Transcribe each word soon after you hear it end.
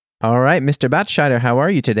All right, Mr. Batscheider, how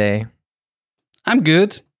are you today? I'm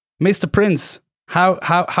good. Mr. Prince, how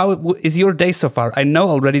is your day so far? I know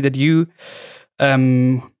already that you are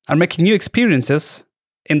making new experiences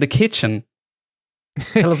in the kitchen.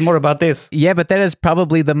 Tell us more about this. Yeah, but that is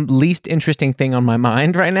probably the least interesting thing on my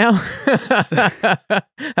mind right now.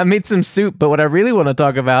 I made some soup, but what I really want to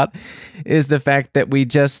talk about is the fact that we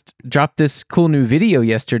just dropped this cool new video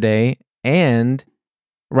yesterday, and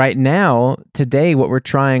right now, today, what we're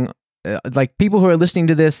trying, like people who are listening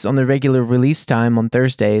to this on the regular release time on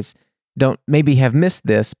Thursdays don't maybe have missed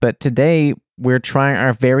this, but today we're trying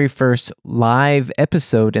our very first live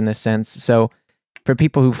episode in a sense. So for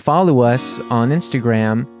people who follow us on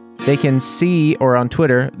Instagram, they can see, or on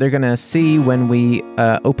Twitter, they're going to see when we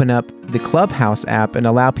open up the Clubhouse app and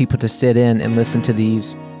allow people to sit in and listen to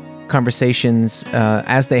these conversations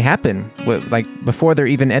as they happen, like before they're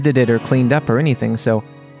even edited or cleaned up or anything. So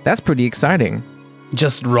that's pretty exciting.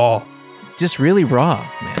 Just raw. Just really raw,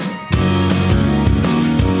 man.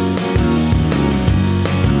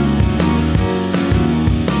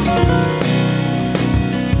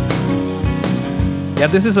 Yeah,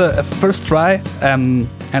 this is a first try. And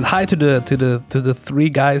hi to the three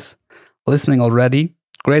guys listening already.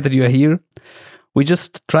 Great that you are here. We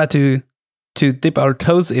just try to dip our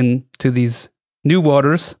toes into these new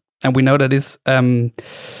waters, and we know that this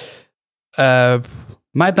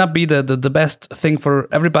might not be the best thing for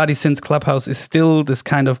everybody, since Clubhouse is still this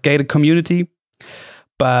kind of gated community.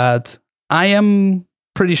 But I am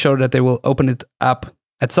pretty sure that they will open it up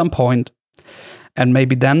at some point, and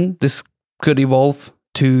maybe then this could evolve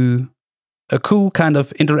to a cool kind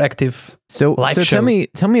of interactive live show.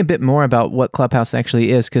 Tell me a bit more about what Clubhouse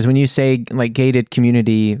actually is, because when you say like gated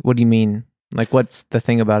community, what do you mean? Like, what's the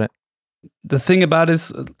thing about it? The thing about it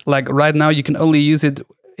is, like, right now you can only use it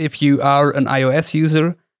if you are an iOS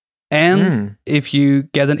user and if you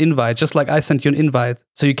get an invite, just like I sent you an invite.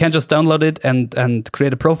 So you can't just download it and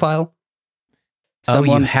create a profile.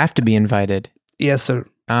 You have to be invited. Yes, sir.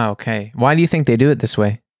 Ah, okay. Why do you think they do it this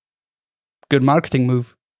way? Good marketing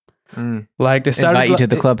move. Like they started invite you to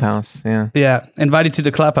the Clubhouse. Yeah, invite you to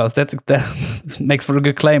the Clubhouse. That makes for a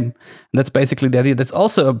good claim. And that's basically the idea. That's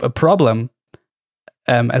also a problem,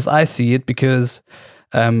 as I see it, because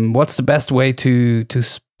what's the best way to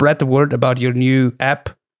spread the word about your new app?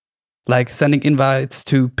 Like sending invites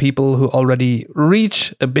to people who already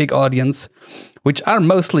reach a big audience, which are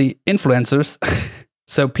mostly influencers.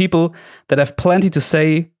 So people that have plenty to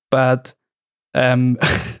say, but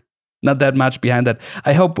not that much behind that.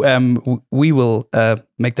 I hope we will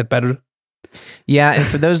make that better. Yeah, and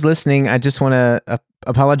for those listening, I just want to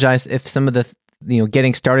apologize if some of the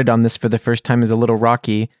getting started on this for the first time is a little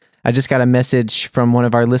rocky. I just got a message from one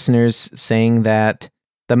of our listeners saying that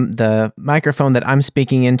the microphone that I'm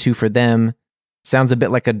speaking into for them sounds a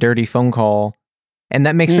bit like a dirty phone call. And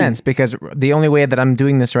that makes sense, because the only way that I'm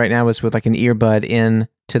doing this right now is with like an earbud in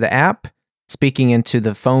to the app, speaking into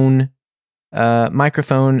the phone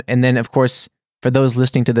microphone. And then, of course, for those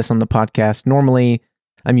listening to this on the podcast, normally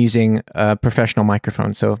I'm using a professional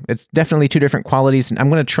microphone. So it's definitely two different qualities. And I'm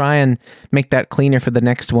going to try and make that cleaner for the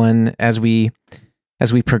next one as we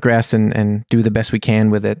progress and do the best we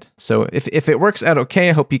can with it. So if it works out okay,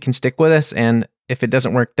 I hope you can stick with us. And if it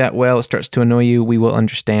doesn't work that well, it starts to annoy you, we will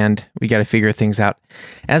understand. We got to figure things out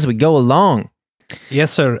as we go along.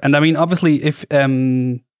 Yes, sir. And I mean, obviously, if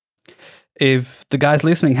the guys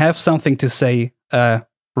listening have something to say,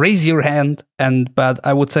 raise your hand. But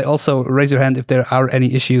I would say also raise your hand if there are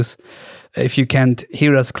any issues, if you can't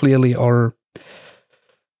hear us clearly, or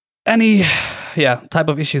any type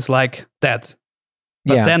of issues like that.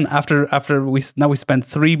 But then after we spent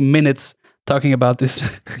 3 minutes talking about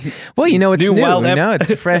this. Well, it's new. It's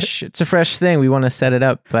a fresh. It's a fresh thing. We want to set it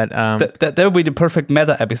up, but that would be the perfect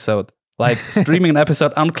meta episode. Like streaming an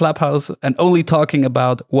episode on Clubhouse and only talking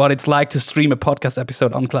about what it's like to stream a podcast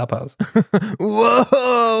episode on Clubhouse. Whoa!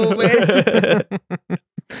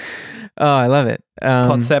 Oh, I love it.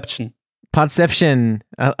 Podception.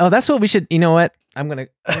 Oh, that's what we should. You know what? I'm gonna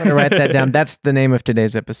write that down. That's the name of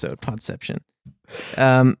today's episode, Podception.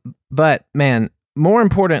 But man, more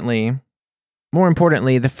importantly,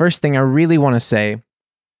 the first thing I really want to say,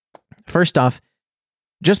 first off,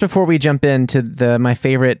 just before we jump into my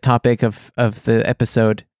favorite topic of the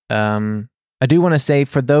episode, I do want to say,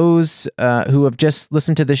 for those who have just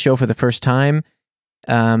listened to this show for the first time,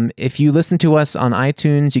 if you listen to us on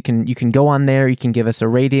iTunes, you can go on there, you can give us a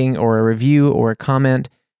rating or a review or a comment,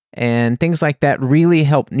 and things like that really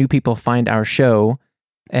help new people find our show.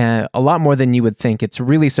 A lot more than you would think. It's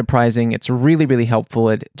really surprising. It's really, really helpful.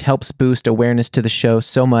 It helps boost awareness to the show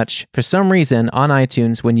so much. For some reason, on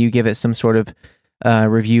iTunes, when you give it some sort of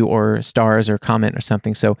review or stars or comment or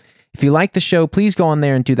something. So if you like the show, please go on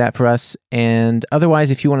there and do that for us. And otherwise,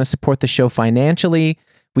 if you want to support the show financially,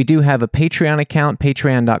 we do have a Patreon account,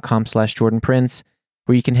 patreon.com/JordanPrince,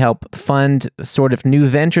 where you can help fund sort of new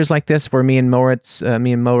ventures like this, where me and Mo are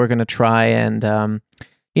going to try and,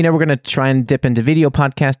 we're going to try and dip into video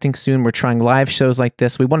podcasting soon. We're trying live shows like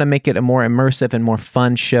this. We want to make it a more immersive and more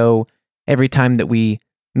fun show every time that we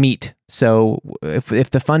meet. So if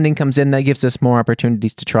the funding comes in, that gives us more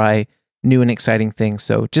opportunities to try new and exciting things.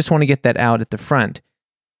 So just want to get that out at the front.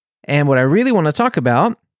 And what I really want to talk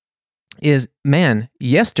about is, man,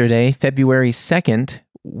 yesterday, February 2nd,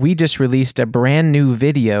 we just released a brand new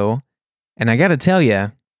video, and I got to tell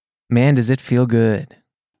you, man, does it feel good.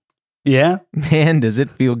 Yeah? Man, does it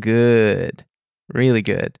feel good. Really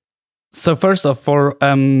good. So first off, for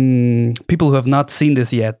people who have not seen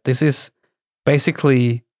this yet, this is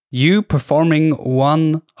basically you performing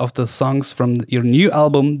one of the songs from your new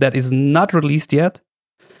album that is not released yet.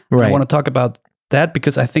 Right. I want to talk about that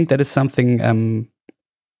because I think that is something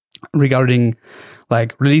regarding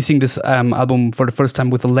like releasing this album for the first time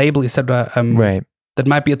with a label, etc. Right. That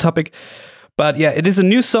might be a topic. But yeah, it is a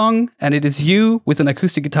new song, and it is you with an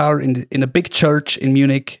acoustic guitar in a big church in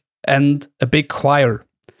Munich and a big choir.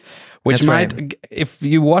 Which That's might, right. If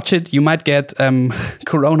you watch it, you might get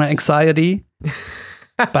corona anxiety.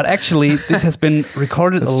 But actually, this has been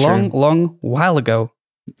recorded That's a long while ago.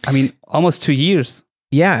 I mean, almost 2 years.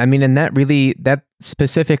 Yeah, I mean, and that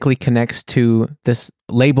specifically connects to this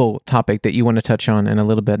label topic that you want to touch on in a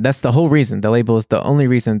little bit. That's the whole reason. The label is the only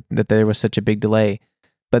reason that there was such a big delay.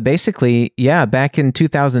 But basically, yeah, back in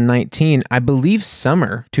 2019, I believe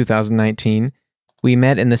summer 2019, we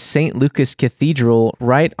met in the St. Lucas Cathedral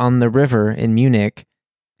right on the river in Munich.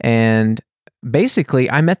 And basically,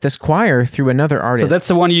 I met this choir through another artist. So that's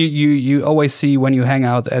the one you always see when you hang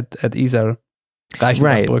out at Isar.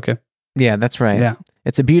 Right. Yeah, that's right. Yeah.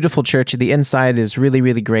 It's a beautiful church. The inside is really,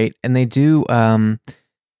 really great. And they do,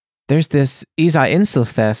 there's this Isar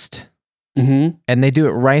Inselfest, and they do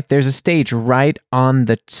it right, there's a stage right on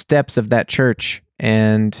the steps of that church.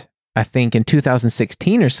 And I think in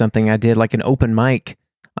 2016 or something, I did like an open mic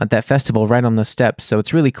at that festival right on the steps. So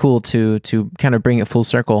it's really cool to kind of bring it full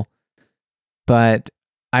circle. But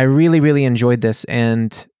I really, really enjoyed this.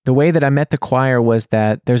 And the way that I met the choir was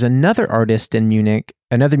that there's another artist in Munich,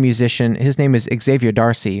 another musician. His name is Xavier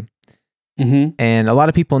Darcy. And a lot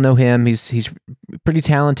of people know him. He's pretty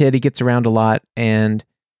talented. He gets around a lot. And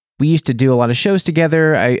we used to do a lot of shows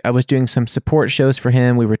together. I was doing some support shows for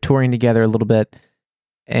him. We were touring together a little bit.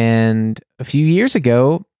 And a few years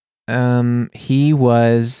ago, he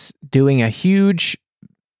was doing a huge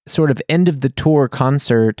sort of end of the tour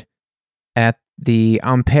concert at the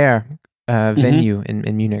Ampere venue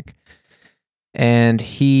in Munich. And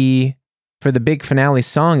he, for the big finale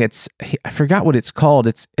song, I forgot what it's called.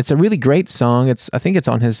 It's a really great song. I think it's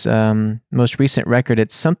on his most recent record.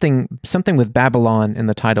 It's something with Babylon in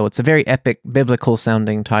the title. It's a very epic biblical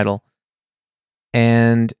sounding title.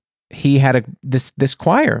 And he had this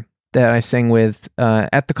choir that I sang with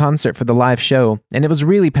at the concert for the live show, and it was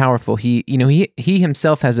really powerful. He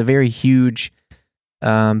himself has a very huge,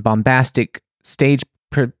 bombastic stage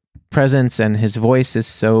presence, and his voice is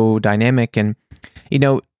so dynamic. And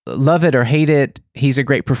love it or hate it, he's a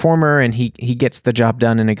great performer, and he gets the job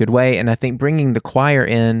done in a good way. And I think bringing the choir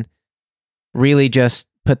in really just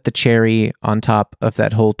put the cherry on top of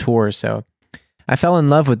that whole tour. So I fell in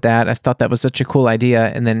love with that. I thought that was such a cool idea.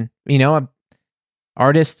 And then,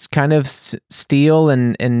 artists kind of steal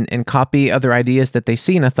and copy other ideas that they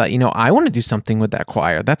see. And I thought, I want to do something with that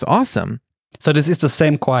choir. That's awesome. So this is the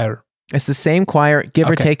same choir? It's the same choir, give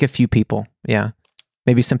or take a few people. Yeah.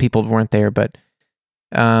 Maybe some people weren't there, but...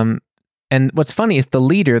 and what's funny is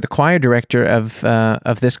the choir director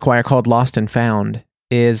of this choir called Lost and Found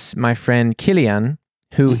is my friend Kilian,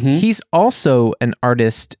 who he's also an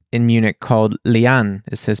artist in Munich called Lian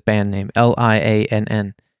is his band name,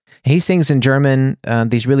 Liann. He sings in German,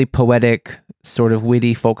 these really poetic, sort of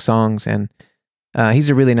witty folk songs, and he's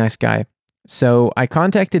a really nice guy. So I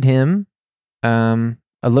contacted him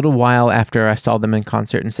a little while after I saw them in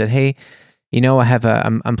concert and said, hey,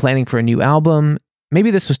 I'm planning for a new album.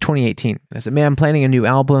 Maybe this was 2018. I said, man, I'm planning a new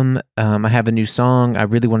album. I have a new song. I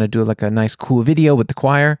really want to do like a nice, cool video with the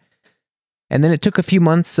choir. And then it took a few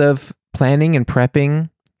months of planning and prepping.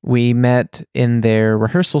 We met in their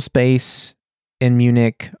rehearsal space in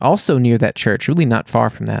Munich, also near that church, really not far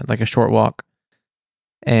from that, like a short walk,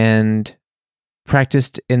 and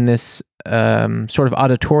practiced in this sort of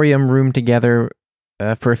auditorium room together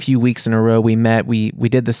for a few weeks in a row. We met, we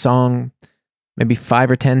did the song maybe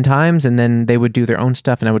 5 or 10 times, and then they would do their own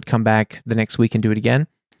stuff, and I would come back the next week and do it again.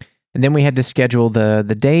 And then we had to schedule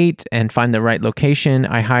the date and find the right location.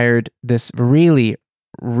 I hired this really,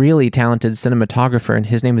 really talented cinematographer, and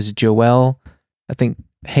his name is Joel, I think,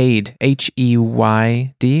 Haid,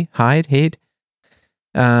 Heyd, Hyde,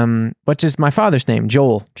 which is my father's name,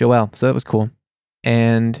 Joel. So that was cool.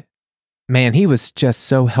 And man, he was just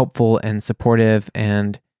so helpful and supportive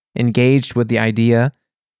and engaged with the idea,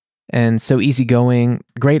 and so easygoing,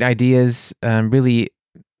 great ideas, really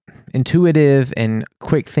intuitive and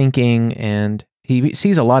quick thinking, and he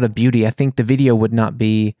sees a lot of beauty. I think the video would not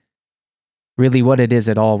be really what it is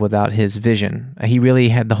at all without his vision. He really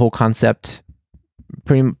had the whole concept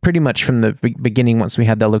pretty much from the beginning once we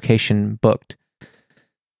had the location booked.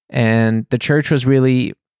 And the church was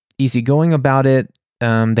really easygoing about it.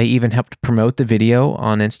 They even helped promote the video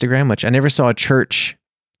on Instagram, which I never saw a church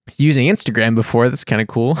using Instagram before. That's kind of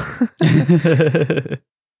cool. Is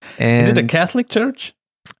it a Catholic church?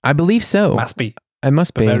 I believe so. Must be. It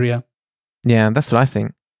must Bavaria. be. Yeah, that's what I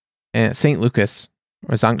think. St. Lucas.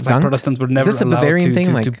 Or Zankt. Protestants were never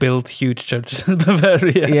allowed to build huge churches in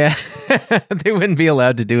Bavaria. Yeah, they wouldn't be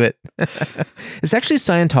allowed to do it. It's actually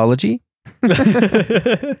Scientology.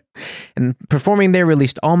 And performing there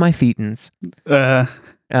released all my thetans.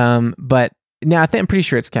 But no, I'm pretty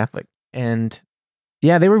sure it's Catholic. And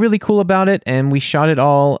yeah, they were really cool about it, and we shot it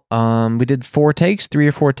all. We did 3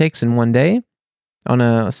 or 4 takes in one day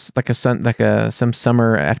on some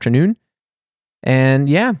summer afternoon. And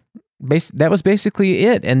yeah, that was basically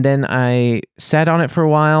it. And then I sat on it for a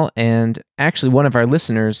while, and actually one of our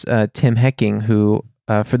listeners, Tim Hecking, who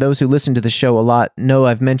for those who listen to the show a lot know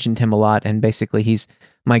I've mentioned him a lot, and basically he's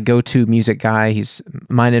my go-to music guy. He's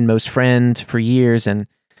mine and Mo's friend for years, and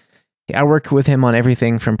I work with him on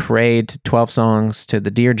everything from Parade to 12 Songs to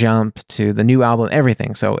the Deer Jump to the new album,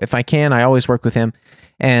 everything. So if I can, I always work with him.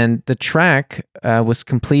 And the track was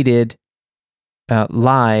completed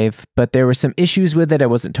live, but there were some issues with it. I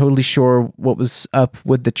wasn't totally sure what was up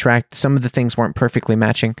with the track. Some of the things weren't perfectly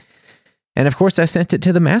matching. And of course, I sent it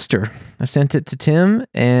to the master. I sent it to Tim,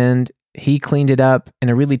 and he cleaned it up in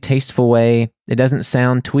a really tasteful way. It doesn't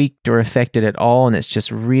sound tweaked or affected at all, and it's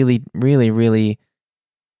just really, really, really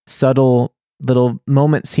subtle little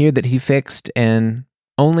moments here that he fixed, and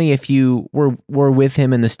only if you were with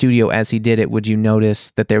him in the studio as he did it would you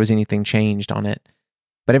notice that there was anything changed on it.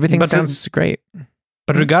 But everything sounds great.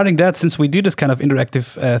 But regarding that, since we do this kind of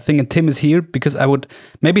interactive thing, and Tim is here, because I would,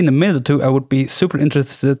 maybe in a minute or two, I would be super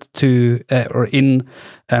interested in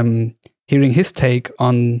hearing his take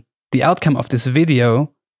on the outcome of this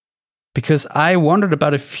video, because I wondered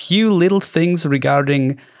about a few little things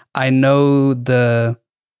regarding, I know the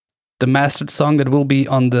mastered song that will be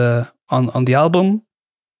on the album.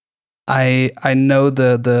 I know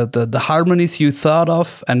the harmonies you thought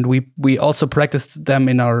of, and we also practiced them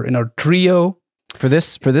in our trio for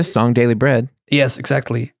this song, Daily Bread. Yes,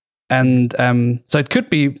 exactly. And so it could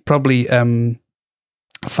be probably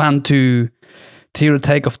fun to hear a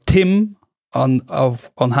take of Tim on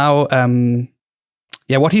how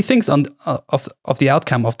what he thinks of the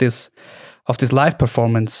outcome of this live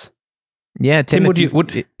performance. Yeah, Tim,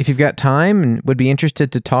 if you've got time and would be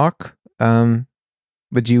interested to talk,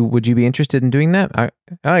 would you be interested in doing that?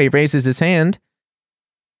 He raises his hand.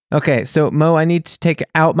 Okay, so Mo, I need to take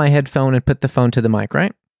out my headphone and put the phone to the mic,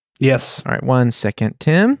 right? Yes. All right, 1 second.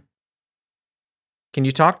 Tim? Can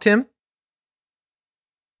you talk, Tim?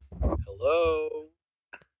 Hello.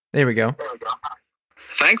 There we go.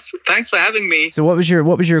 Thanks for having me. So what was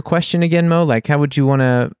your question again, Mo? Like what would you want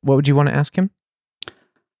to ask him?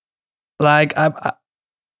 Like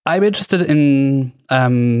I'm interested in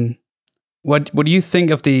what do you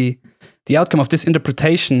think of the outcome of this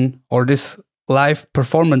interpretation or this live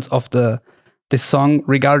performance of this song,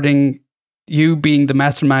 regarding you being the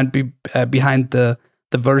mastermind behind the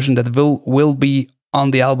version that will be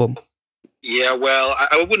on the album? Yeah, well,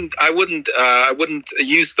 I wouldn't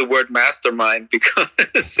use the word mastermind,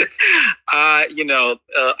 because I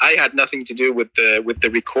had nothing to do with the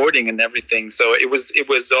recording and everything. So it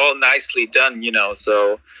was all nicely done,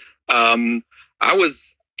 So I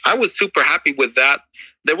was super happy with that.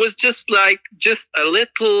 There was just a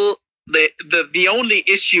little. The only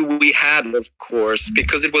issue we had, of course,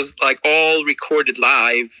 because it was like all recorded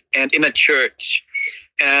live and in a church,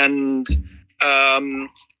 and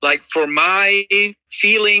like for my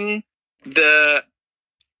feeling, the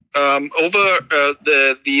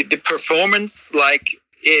performance,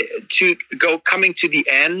 coming to the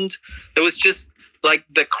end, there was just like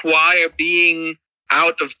the choir being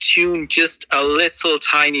out of tune just a little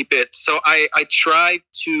tiny bit. So I tried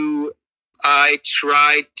to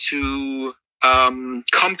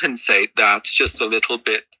compensate that just a little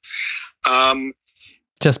bit.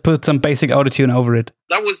 Just put some basic autotune over it.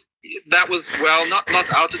 That was well, not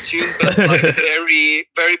autotune, but like very,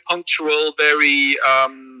 very punctual, very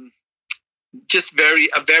just a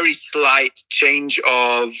very slight change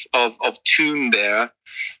of tune there,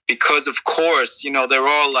 because of course, you know, they're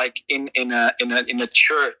all like in a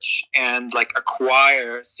church and like a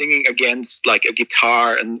choir singing against like a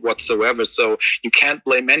guitar and whatsoever. So you can't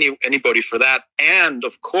blame anybody for that. And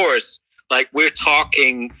of course, like we're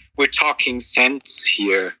talking cents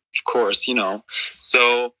here, of course, you know.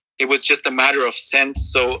 So it was just a matter of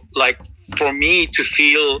sense. So like for me to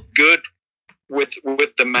feel good with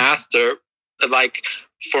the master, like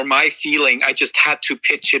for my feeling, I just had to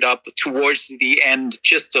pitch it up towards the end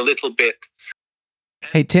just a little bit.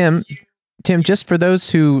 Hey, Tim, just for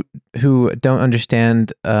those who don't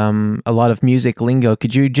understand a lot of music lingo,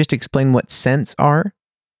 could you just explain what cents are?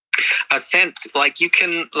 A cent, like you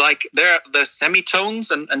can, like there are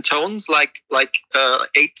semitones and tones, like 12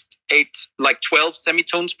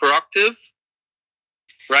 semitones per octave,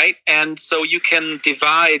 right? And so you can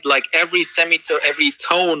divide like every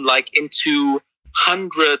tone like into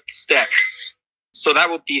 100 steps. So that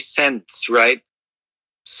would be cents, right?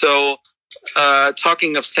 So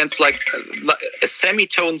talking of cents, like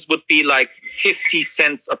semitones would be like 50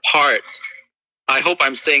 cents apart. I hope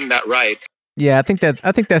I'm saying that right. Yeah, I think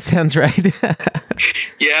that sounds right.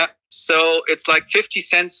 Yeah, so it's like 50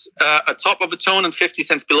 cents atop of a tone and 50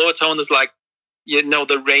 cents below a tone is like, you know,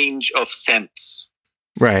 the range of cents.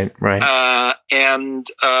 Right. And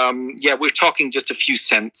we're talking just a few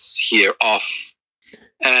cents here off.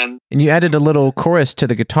 And you added a little chorus to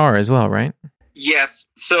the guitar as well, right? Yes.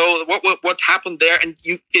 So what happened there? And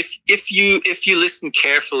if you listen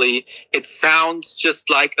carefully, it sounds just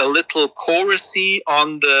like a little chorusy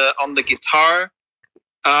on the guitar.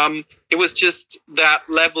 It was just that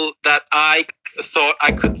level that I thought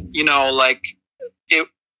I could, you know, like it,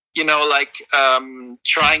 you know, like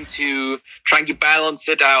trying to balance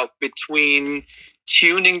it out between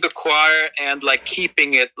tuning the choir and like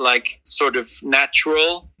keeping it like sort of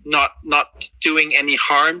natural, not doing any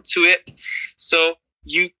harm to it. So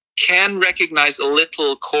you can recognize a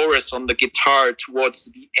little chorus on the guitar towards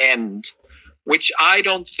the end, which I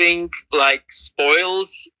don't think like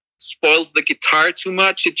spoils the guitar too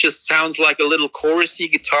much. It just sounds like a little chorusy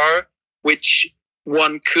guitar, which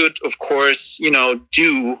one could, of course, you know,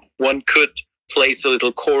 do. One could place a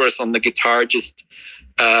little chorus on the guitar, just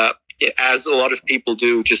as a lot of people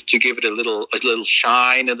do, just to give it a little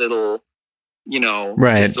shine, a little, you know,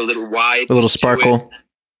 right, just a little wide, a little sparkle.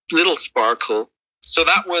 So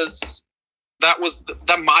that was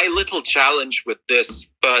my little challenge with this.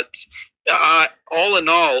 But all in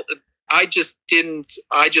all, I just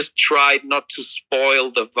tried not to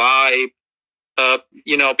spoil the vibe,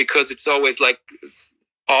 you know, because it's always like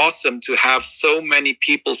awesome to have so many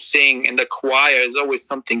people sing, and the choir is always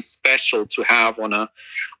something special to have on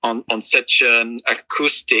such an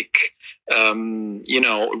acoustic, you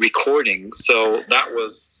know, recording. So that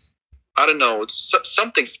was, I don't know,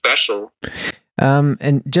 something special.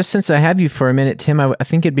 And just since I have you for a minute, Tim, I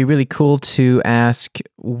think it'd be really cool to ask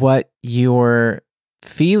what your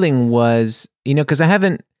feeling was, you know, because I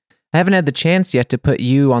haven't had the chance yet to put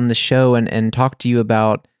you on the show and talk to you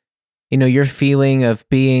about, you know, your feeling of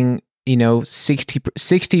being, you know,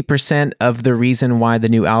 60% of the reason why the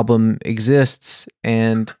new album exists,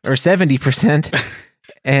 or 70%,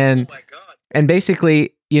 and oh my God. And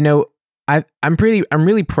basically, you know, I'm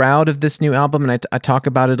really proud of this new album, and I talk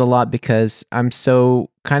about it a lot because I'm so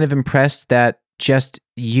kind of impressed that just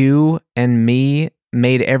you and me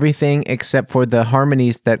made everything except for the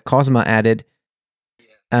harmonies that Cosma added.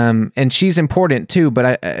 And she's important too,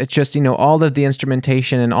 but it's just, you know, all of the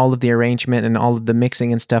instrumentation and all of the arrangement and all of the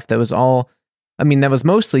mixing and stuff, that was all, I mean, that was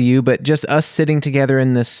mostly you, but just us sitting together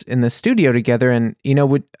in the studio together. And, you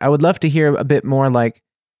know, I would love to hear a bit more, like,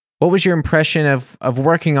 what was your impression of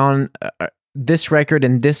working on this record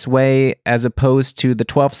in this way, as opposed to the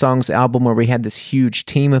 12 songs album where we had this huge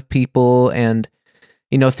team of people, and,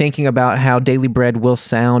 you know, thinking about how Daily Bread will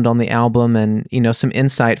sound on the album, and, you know, some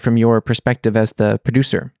insight from your perspective as the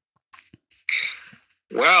producer.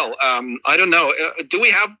 Well, I don't know. Do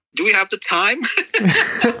we have the time?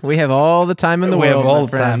 We have all the time in the world. We have all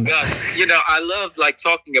the time. You know, I love like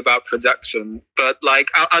talking about production, but like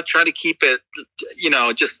I'll try to keep it, you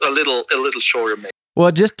know, just a little shorter. Maybe.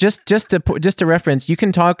 Well, just to reference, you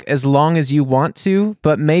can talk as long as you want to,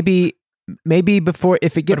 but maybe before,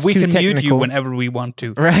 if it gets too technical, we can mute you whenever we want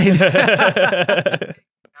to. Right.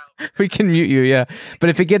 We can mute you, yeah. But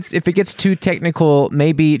if it gets too technical,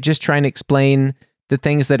 maybe just trying to explain the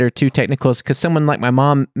things that are too technical, because someone like my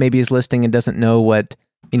mom maybe is listening and doesn't know what,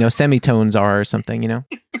 semitones are or something,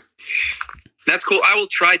 That's cool. I will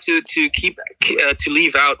try to keep to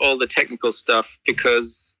leave out all the technical stuff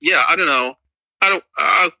because, I don't know.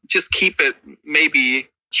 I'll just keep it maybe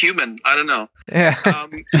human. I don't know. Yeah.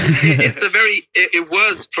 It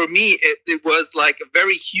was for me. It was like a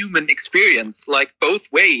very human experience, like both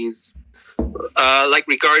ways. Like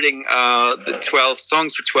regarding the 12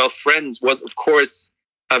 songs for 12 friends was, of course,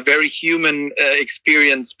 a very human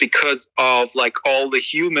experience because of like all the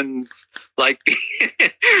humans like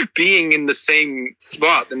being in the same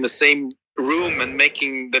spot in the same room and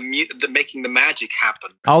making the magic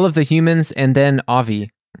happen. All of the humans and then Avi.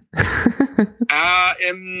 Who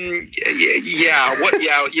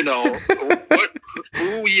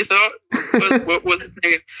you thought what was his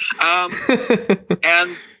name?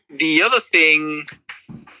 And the other thing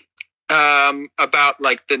about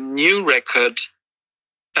like the new record,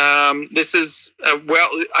 this is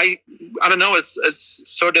I don't know, it's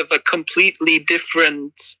sort of a completely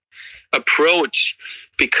different approach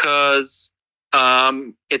because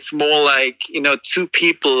it's more like two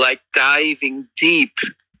people like diving deep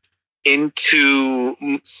into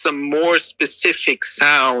some more specific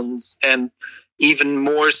sounds and even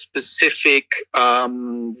more specific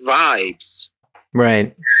vibes.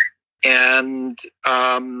 Right. And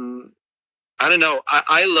I don't know.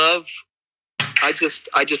 I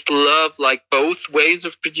just love like both ways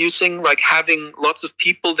of producing, like having lots of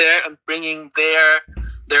people there and bringing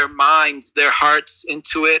their minds, their hearts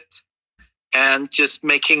into it, and just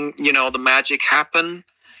making the magic happen.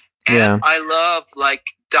 And I love like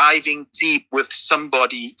diving deep with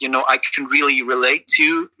somebody I can really relate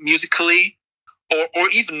to musically, or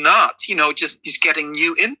even not. Just getting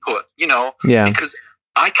new input. Because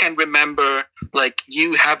I can remember like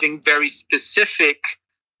you having very specific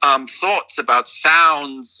thoughts about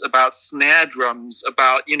sounds, about snare drums,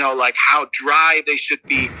 about like how dry they should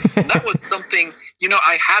be. And that was something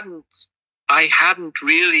I hadn't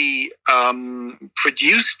really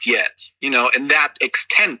produced yet, in that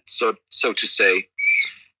extent, so to say.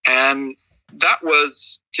 And that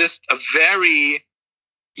was just a very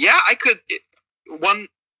one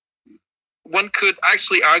could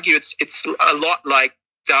actually argue it's a lot like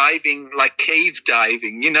diving, like cave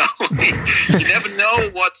diving, you never know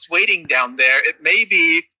what's waiting down there. It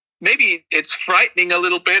maybe it's frightening a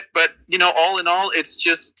little bit, but all in all, it's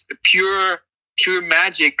just pure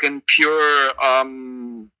magic and pure I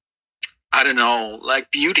don't know, like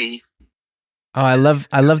beauty. Oh, I love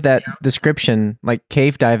that description. Like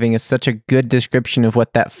cave diving is such a good description of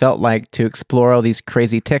what that felt like to explore all these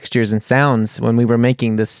crazy textures and sounds when we were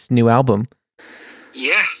making this new album.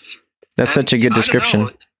 Yes. That's such a good description.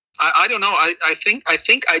 I don't know. I think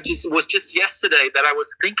it was just yesterday that I was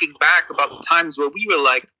thinking back about the times where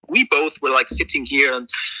we both were like sitting here and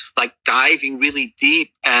like diving really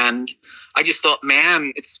deep, and I just thought,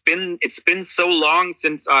 man, it's been so long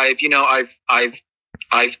since I've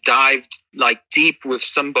dived like deep with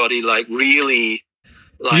somebody, like really,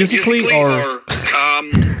 like musically or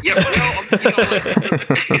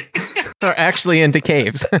or actually into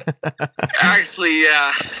caves. Actually,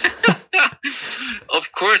 yeah.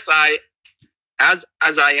 Of course, as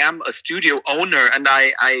I am a studio owner, and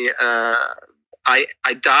I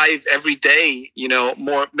dive every day,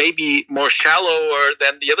 maybe more shallower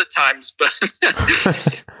than the other times, but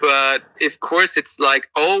but of course it's like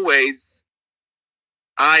always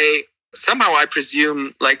I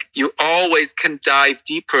presume like you always can dive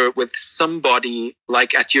deeper with somebody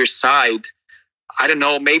like at your side. I don't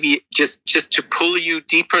know, maybe just to pull you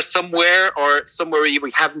deeper somewhere, or somewhere you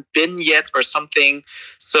haven't been yet or something.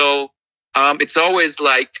 So it's always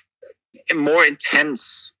like more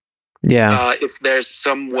intense. Yeah. If there's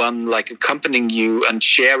someone like accompanying you and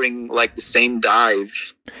sharing like the same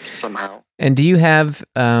dive somehow. And do you have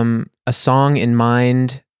a song in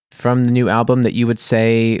mind from the new album that you would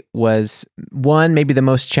say was one, maybe the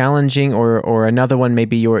most challenging, or another one,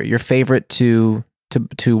 maybe your favorite to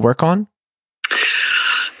work on?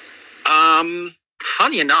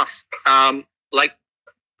 Funny enough, like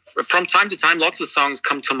from time to time, lots of songs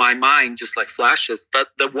come to my mind, just like flashes. But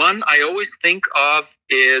the one I always think of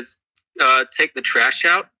is "Take the Trash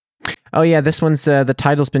Out." Oh yeah, this one's the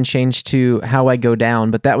title's been changed to "How I Go Down,"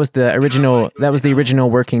 but that was the original. That was the original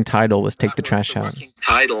working title. Was "Take the Trash Out." Working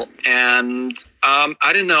title, and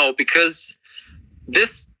I don't know, because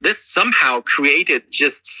this somehow created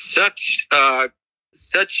just such a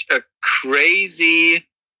crazy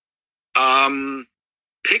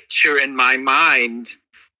picture in my mind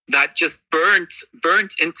that just burnt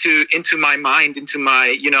into my mind, into my,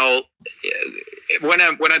 you know, when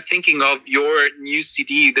I'm thinking of your new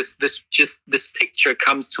CD, this picture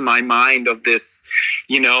comes to my mind of this,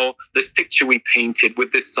 you know, this picture we painted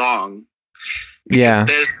with this song. Yeah.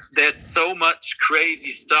 There's so much crazy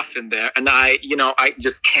stuff in there, and I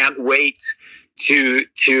just can't wait to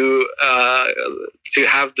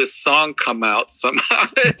have this song come out somehow.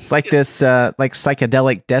 It's like this like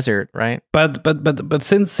psychedelic desert, right? But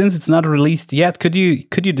since it's not released yet, could you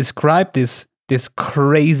describe this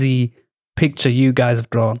crazy picture you guys have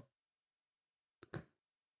drawn?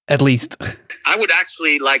 At least. I would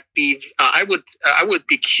actually I would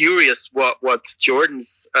be curious what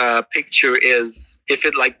Jordan's picture is, if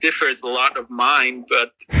it like differs a lot of mine,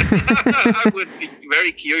 but I would be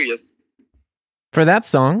very curious. For that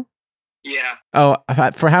song? Yeah. Oh,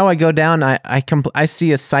 for How I Go Down, I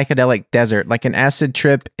see a psychedelic desert, like an acid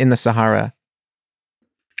trip in the Sahara.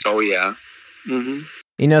 Oh yeah. Mm-hmm.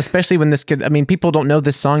 You know, especially when people don't know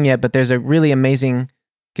this song yet, but there's a really amazing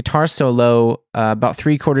guitar solo about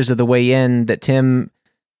 3/4 of the way in that Tim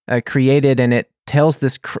created, and it tells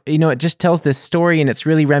this, it just tells this story, and it's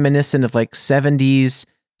really reminiscent of like 70s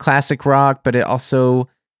classic rock, but it also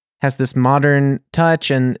has this modern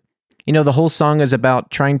touch. And you know, the whole song is about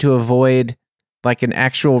trying to avoid like an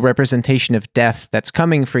actual representation of death that's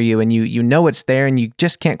coming for you, and you know it's there, and you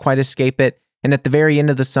just can't quite escape it. And at the very end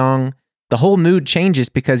of the song, the whole mood changes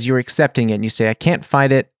because you're accepting it, and you say, I can't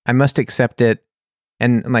fight it, I must accept it,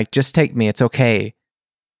 and like, just take me, it's okay.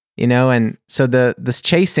 You know, and so this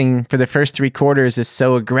chasing for the first 3/4 is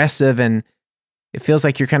so aggressive, and it feels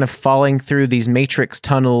like you're kind of falling through these matrix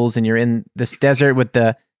tunnels, and you're in this desert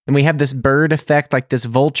and we have this bird effect, like this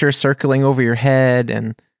vulture circling over your head,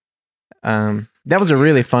 and that was a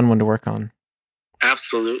really fun one to work on.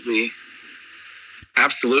 Absolutely.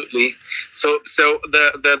 So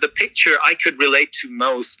the picture I could relate to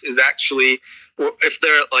most is actually, if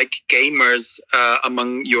there are like gamers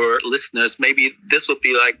among your listeners, maybe this would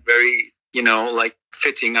be like very, you know, like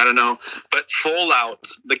fitting. I don't know, but Fallout,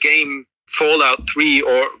 the game Fallout 3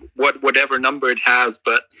 or whatever number it has,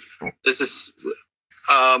 but this is.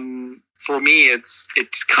 For me, it's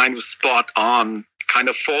kind of spot on. Kind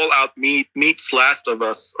of Fallout meets Last of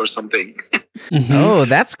Us or something. Mm-hmm. Oh,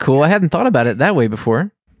 that's cool. I hadn't thought about it that way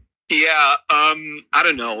before. Yeah, I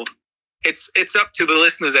don't know. It's up to the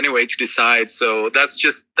listeners anyway to decide. So that's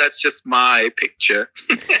just my picture.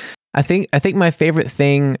 I think my favorite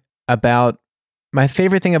thing about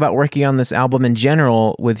working on this album in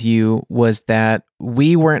general with you was that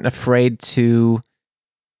we weren't afraid to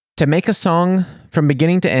make a song from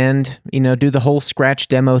beginning to end, you know, do the whole scratch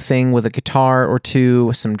demo thing with a guitar or two,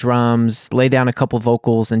 with some drums, lay down a couple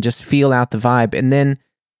vocals, and just feel out the vibe. And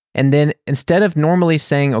then instead of normally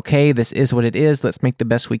saying, okay, this is what it is, let's make the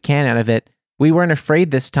best we can out of it, we weren't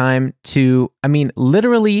afraid this time to,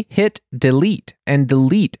 literally hit delete and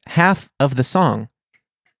delete half of the song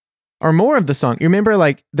or more of the song. You remember,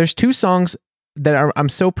 like, there's 2 songs that I'm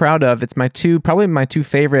so proud of. It's probably my 2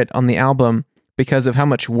 favorite on the album, because of how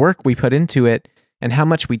much work we put into it and how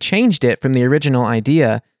much we changed it from the original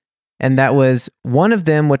idea. And that was one of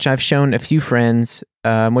them, which I've shown a few friends,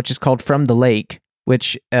 which is called From the Lake,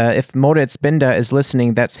 which if Moritz Benda is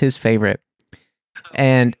listening, that's his favorite.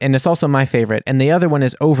 And it's also my favorite. And the other one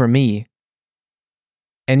is Over Me.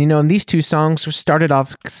 And, you know, and these 2 songs started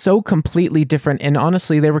off so completely different. And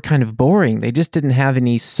honestly, they were kind of boring. They just didn't have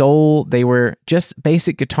any soul. They were just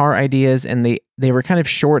basic guitar ideas, and they were kind of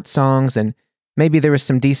short songs, and maybe there was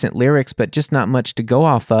some decent lyrics, but just not much to go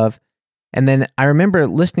off of. And then I remember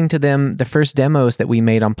listening to them, the first demos that we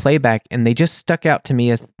made on playback, and they just stuck out to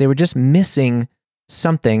me as they were just missing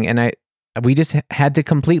something. And we just had to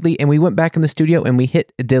completely, and we went back in the studio and we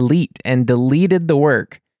hit delete and deleted the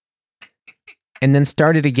work and then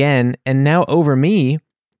started again. And now Over Me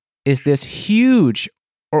is this huge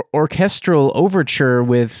orchestral overture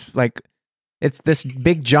with, like, it's this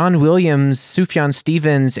big John Williams, Sufjan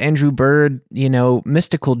Stevens, Andrew Bird, you know,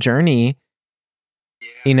 mystical journey,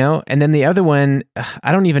 you know? And then the other one,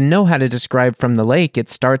 I don't even know how to describe From the Lake. It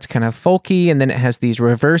starts kind of folky, and then it has these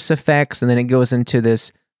reverse effects, and then it goes into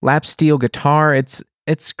this lap steel guitar. It's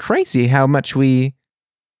crazy how much we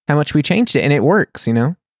changed it, and it works, you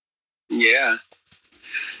know? Yeah.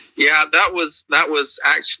 Yeah, that was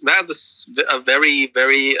a very,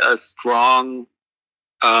 very strong,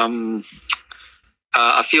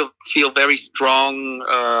 I feel very strong.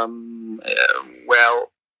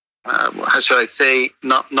 How should I say?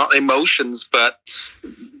 Not emotions, but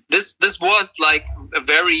this was like a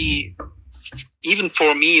very, even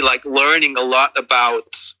for me, like learning a lot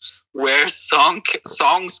about where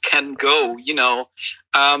songs can go.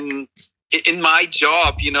 In my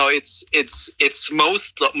job, it's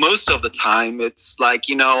most of the time it's like,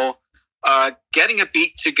 getting a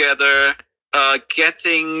beat together,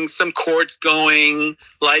 getting some chords going,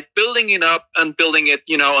 like building it up and building it,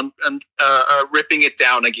 and ripping it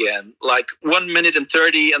down again, like 1 minute and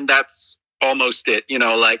 30, and that's almost it,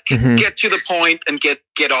 like get to the point and get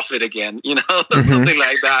off it again, something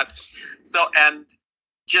like that. So, and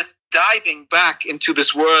just diving back into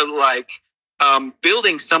this world, like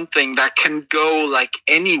building something that can go like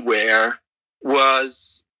anywhere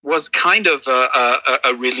was kind of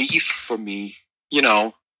a relief for me.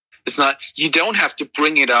 It's not, you don't have to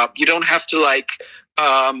bring it up. You don't have to like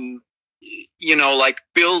build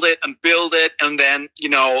it and then,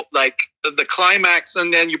 like the climax,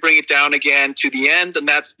 and then you bring it down again to the end, and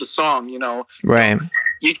that's the song, Right. So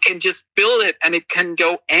you can just build it and it can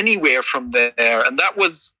go anywhere from there. And that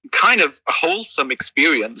was kind of a wholesome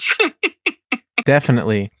experience.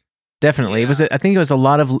 Definitely. Yeah. I think it was a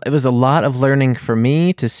lot of learning for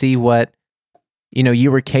me to see what,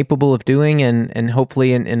 you were capable of doing, and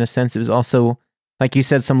hopefully in a sense it was also, like you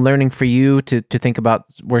said, some learning for you to think about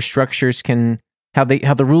where structures how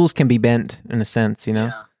the rules can be bent in a sense,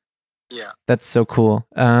 Yeah. That's so cool.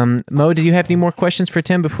 Mo, do you have any more questions for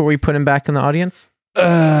Tim before we put him back in the audience?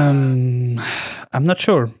 I'm not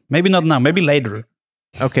sure. Maybe not now. Maybe later.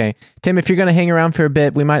 Okay. Tim, if you're going to hang around for a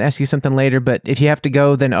bit, we might ask you something later, but if you have to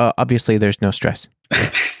go, then obviously there's no stress.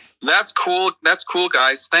 That's cool. That's cool,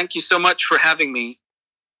 guys. Thank you so much for having me.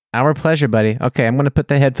 Our pleasure, buddy. Okay, I'm going to put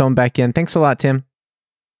the headphone back in. Thanks a lot, Tim.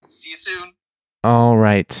 See you soon. All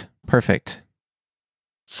right. Perfect.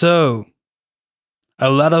 So, a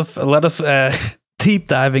lot of deep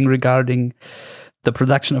diving regarding the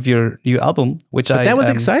production of your new album, that was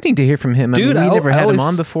exciting to hear from him. Dude, we never had him always,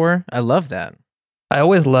 on before. I love that. I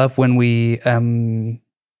always love when we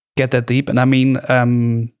get that deep, and I mean,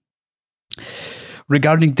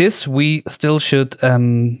 regarding this, we still should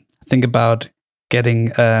think about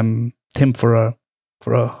getting Tim for a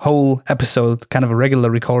whole episode, kind of a regular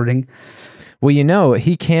recording. Well,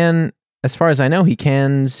 he can, as far as I know, he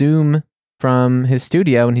can Zoom from his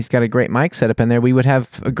studio, and he's got a great mic set up in there. We would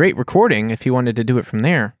have a great recording if he wanted to do it from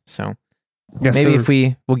there. So Yes, maybe sir. if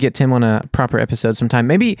we'll get Tim on a proper episode sometime.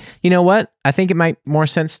 Maybe, you know what? I think it might more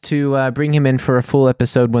sense to bring him in for a full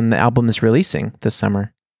episode when the album is releasing this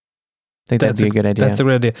summer. I think that'd be a good idea. That's a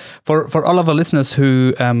good idea. For all of our listeners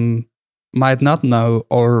who might not know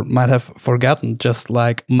or might have forgotten, just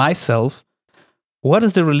like myself, what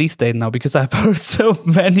is the release date now? Because I've heard so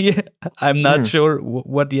many, I'm not sure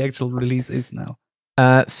what the actual release is now.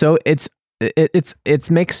 So it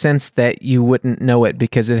makes sense that you wouldn't know it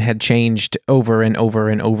because it had changed over and over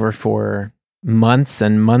and over for months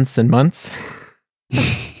and months and months.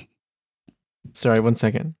 Sorry, 1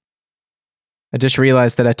 second. I just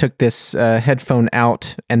realized that I took this headphone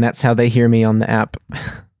out, and that's how they hear me on the app.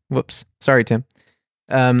 Whoops. Sorry, Tim.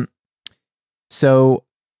 So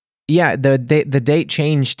yeah, the date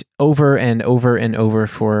changed over and over and over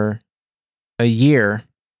for a year,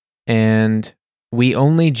 and we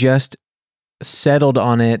only just settled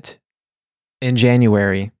on it in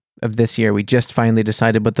January of this year. We just finally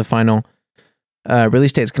decided what the final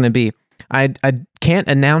release date is going to be. I can't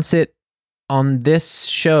announce it on this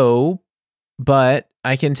show, but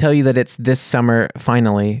I can tell you that it's this summer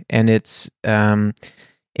finally, and it's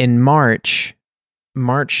in March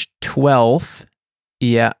 12th.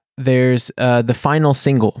 Yeah, there's the final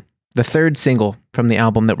single, the third single from the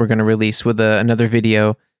album that we're going to release with another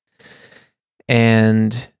video,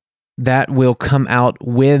 and that will come out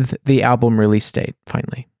with the album release date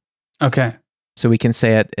finally. Okay. So we can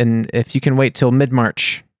say it, and if you can wait till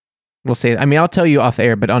mid-March, we'll say it. I mean, I'll tell you off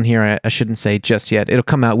air, but on here I shouldn't say just yet. It'll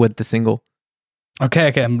come out with the single.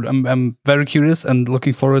 Okay. I'm very curious and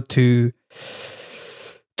looking forward to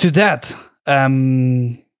that. Yeah.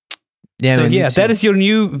 So man, that is your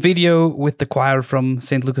new video with the choir from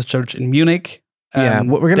St. Lucas Church in Munich.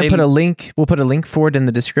 We're gonna put a link. We'll put a link for it in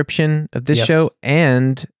the description of this show.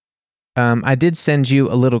 And I did send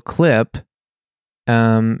you a little clip.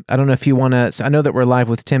 I don't know if you want to. I know that we're live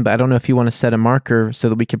with Tim, but I don't know if you want to set a marker so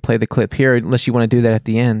that we can play the clip here, unless you want to do that at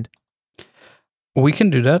the end. We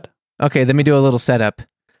can do that. Okay, let me do a little setup.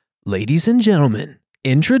 Ladies and gentlemen,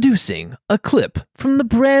 introducing a clip from the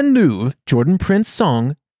brand new Jordan Prince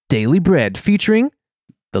song Daily Bread, featuring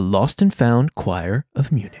the Lost and Found Choir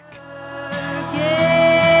of Munich.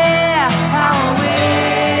 Yeah, I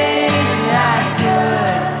wish I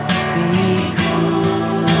could be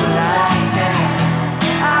cool like that.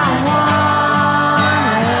 I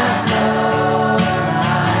wanna close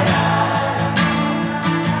my eyes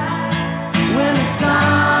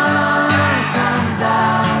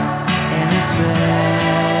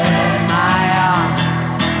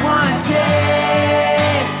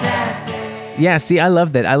Yeah, see, I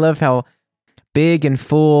love that. I love how big and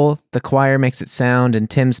full the choir makes it sound, and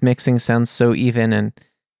Tim's mixing sounds so even.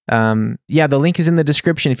 And yeah, the link is in the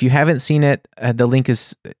description. If you haven't seen it, the link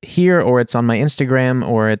is here, or it's on my Instagram,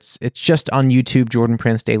 or it's just on YouTube, Jordan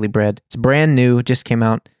Prince Daily Bread. It's brand new, just came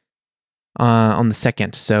out on the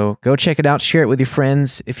 2nd. So go check it out, share it with your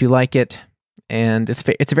friends if you like it. And it's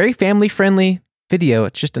a very family-friendly video.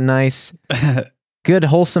 It's just a nice, good,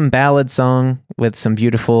 wholesome ballad song with some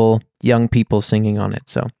beautiful young people singing on it.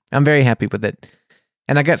 So I'm very happy with it.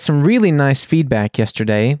 And I got some really nice feedback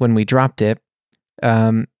yesterday when we dropped it.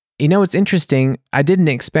 It's interesting. I didn't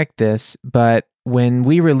expect this, but when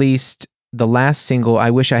we released the last single, I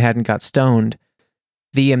Wish I Hadn't Got Stoned,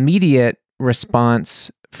 the immediate response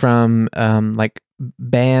from like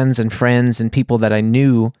bands and friends and people that I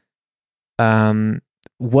knew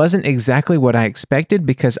wasn't exactly what I expected,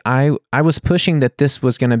 because I was pushing that this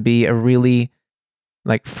was going to be a really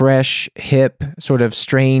like fresh, hip, sort of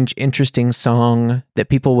strange, interesting song that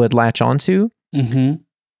people would latch onto. Mm-hmm.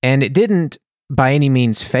 And it didn't by any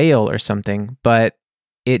means fail or something, but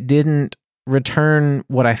it didn't return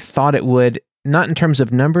what I thought it would, not in terms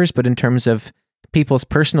of numbers, but in terms of people's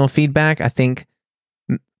personal feedback. I think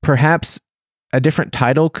perhaps a different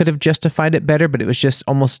title could have justified it better, but it was just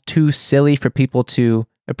almost too silly for people to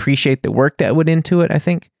appreciate the work that went into it, I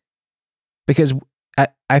think. Because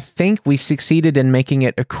I think we succeeded in making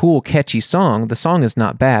it a cool, catchy song. The song is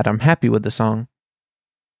not bad. I'm happy with the song.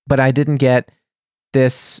 But I didn't get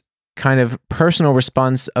this kind of personal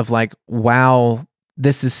response of like, wow,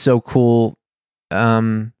 this is so cool,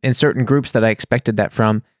 in certain groups that I expected that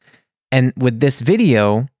from. And with this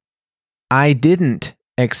video, I didn't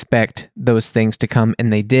expect those things to come,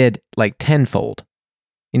 and they did, like tenfold.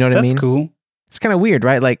 You know what I mean? That's cool. It's kind of weird,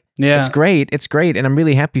 right? Like, Yeah. it's great, and I'm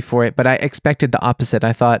really happy for it, but I expected the opposite.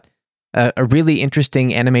 I thought a really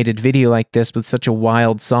interesting animated video like this with such a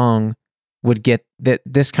wild song would get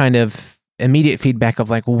this kind of immediate feedback of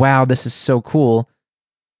like, wow, this is so cool.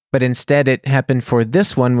 But instead it happened for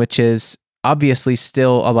this one, which is obviously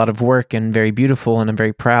still a lot of work and very beautiful, and I'm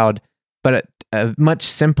very proud, but a much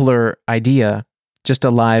simpler idea, just a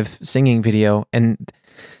live singing video. And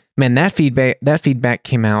man, that feedback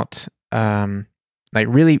came out like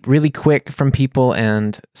really, really quick from people,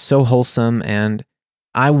 and so wholesome. And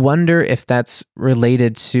I wonder if that's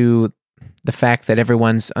related to the fact that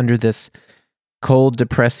everyone's under this cold,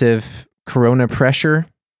 depressive corona pressure,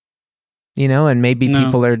 and maybe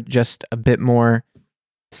people are just a bit more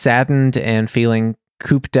saddened and feeling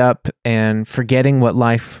cooped up and forgetting what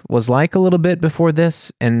life was like a little bit before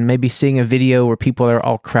this, and maybe seeing a video where people are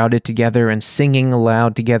all crowded together and singing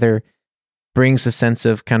aloud together brings a sense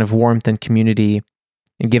of kind of warmth and community,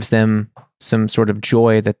 and gives them some sort of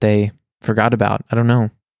joy that they forgot about. I don't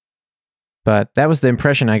know. But that was the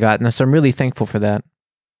impression I got, and so I'm really thankful for that.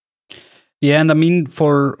 Yeah, and I mean,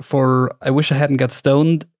 for I Wish I Hadn't Got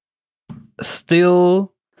Stoned,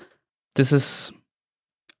 still, this is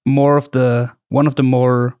more of one of the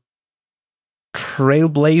more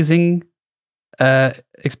trailblazing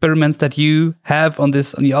experiments that you have on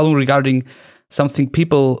the album, regarding something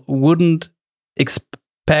people wouldn't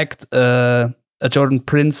expect a Jordan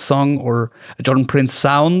Prince song or a Jordan Prince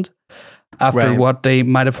sound after what they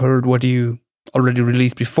might have heard, what you already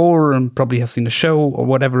released before, and probably have seen the show or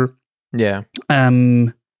whatever. Yeah.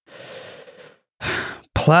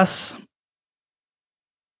 Plus,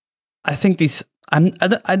 I think these,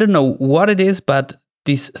 I don't know what it is, but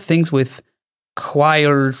these things with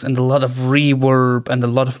choirs and a lot of reverb and a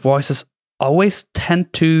lot of voices always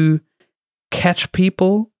tend to catch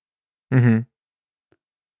people. Mm-hmm.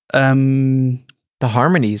 The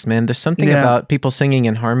harmonies, man. There's something about people singing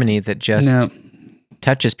in harmony that just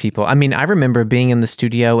touches people. I mean, I remember being in the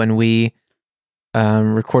studio and we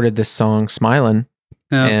recorded this song, Smilin',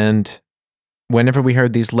 and whenever we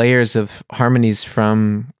heard these layers of harmonies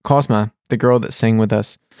from Cosma, the girl that sang with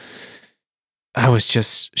us, I was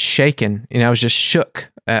just shaken. I was just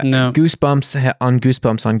shook. Goosebumps on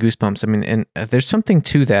goosebumps on goosebumps. I mean, and there's something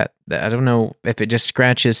to that I don't know if it just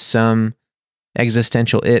scratches some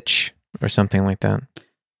existential itch or something like that.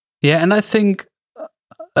 Yeah, and I think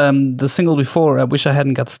the single before, I Wish I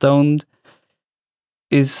Hadn't Got Stoned,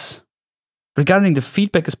 is, regarding the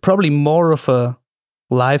feedback, is probably more of a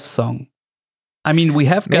live song. I mean, we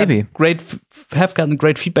have gotten great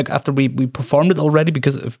feedback after we performed it already,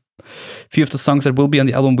 because a few of the songs that will be on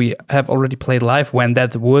the album we have already played live when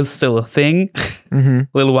that was still a thing a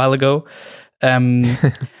little while ago. And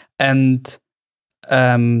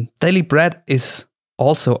Daily Bread is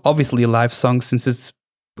also obviously a live song, since it's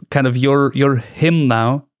kind of your hymn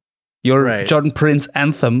now, your Jordan Prince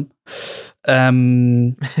anthem.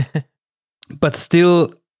 but still,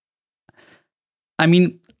 I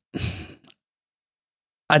mean,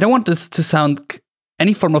 I don't want this to sound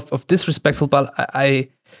any form of disrespectful, but I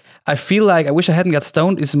feel like I Wish I Hadn't Got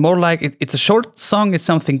Stoned is more like it's a short song, it's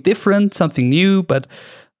something different, something new, but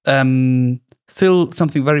still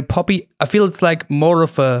something very poppy. I feel it's like more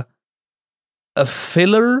of a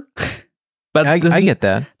filler. But I get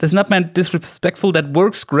that. That's not meant disrespectful. That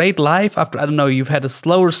works great live after, I don't know, you've had a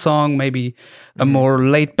slower song, maybe a more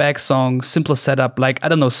laid back song, simpler setup, like, I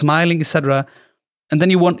don't know, Smiling, etc. And then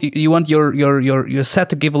you want your set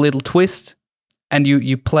to give a little twist, and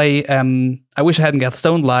you play I Wish I Hadn't Got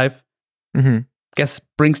Stoned live. Guess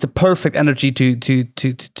brings the perfect energy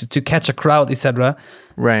to catch a crowd, etc.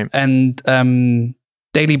 Right. And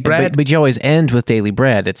Daily Bread, but you always end with Daily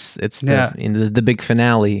Bread. It's the big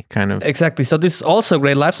finale kind of. Exactly. So this is also a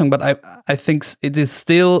great live song, but I think it is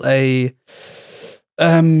still a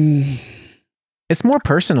it's more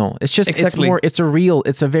personal. It's just exactly. it's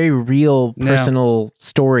a very real personal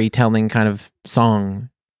storytelling kind of song.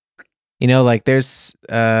 You know, like there's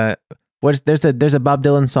a Bob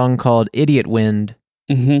Dylan song called Idiot Wind.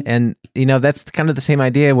 And you know, that's kind of the same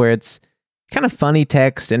idea where it's kind of funny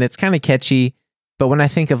text and it's kind of catchy. But when I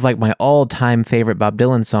think of like my all-time favorite Bob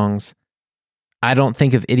Dylan songs, I don't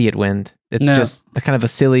think of Idiot Wind. It's just a kind of a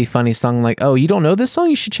silly, funny song like, oh, you don't know this song?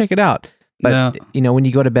 You should check it out. But, you know, when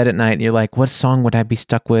you go to bed at night, you're like, what song would I be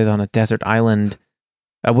stuck with on a desert island?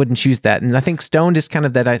 I wouldn't choose that. And I think Stoned is kind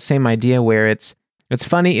of that same idea where it's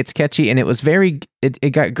funny, it's catchy, and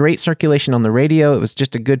it got great circulation on the radio. It was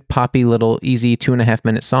just a good poppy little easy 2.5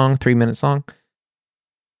 minute song, 3 minute song.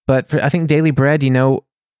 But I think Daily Bread, you know,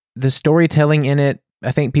 the storytelling in it,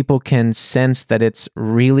 I think people can sense that it's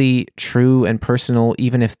really true and personal,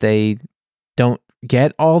 even if they don't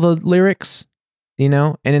get all the lyrics, you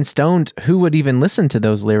know. And in Stoned, who would even listen to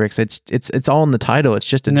those lyrics? It's all in the title. It's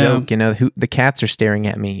just a joke, you know. The cats are staring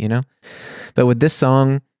at me, you know. But with this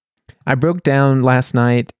song, I broke down last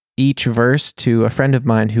night each verse to a friend of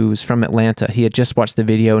mine who's from Atlanta. He had just watched the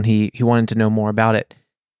video and he wanted to know more about it.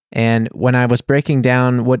 And when I was breaking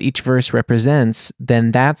down what each verse represents,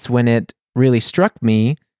 then that's when it really struck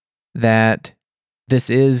me that this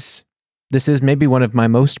is maybe one of my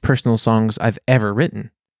most personal songs I've ever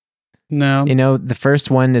written. No. You know, the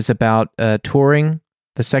first one is about touring.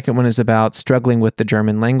 The second one is about struggling with the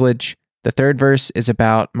German language. The third verse is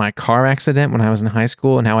about my car accident when I was in high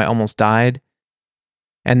school and how I almost died.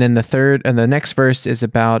 And then the next verse is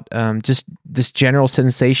about just this general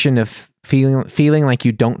sensation of feeling like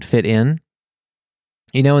you don't fit in,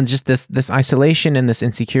 you know, and just this isolation and this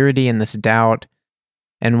insecurity and this doubt,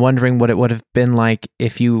 and wondering what it would have been like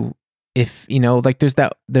if you know, like there's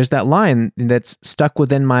that line that's stuck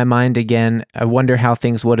within my mind again. I wonder how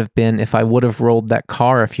things would have been if I would have rolled that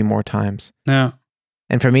car a few more times. Yeah.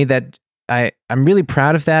 And for me, that I'm really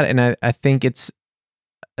proud of that, and I think it's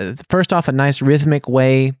first off a nice rhythmic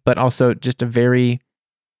way, but also just a very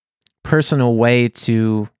personal way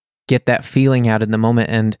to get that feeling out in the moment.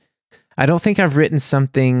 And I don't think I've written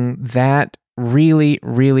something that really,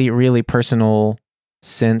 really, really personal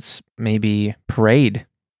since maybe Parade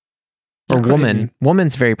or Woman.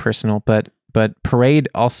 Woman's very personal, but Parade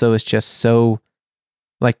also is just so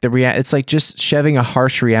like it's like just shoving a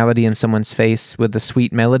harsh reality in someone's face with a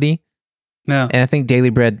sweet melody. Yeah. And I think Daily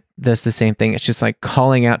Bread does the same thing. It's just like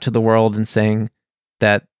calling out to the world and saying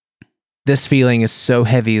that this feeling is so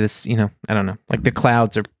heavy. This, you know, I don't know, like the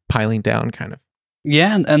clouds are piling down kind of.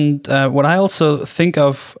 Yeah. And what I also think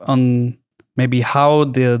of on maybe how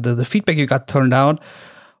the feedback you got turned out,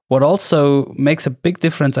 what also makes a big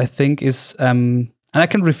difference, I think, is, and I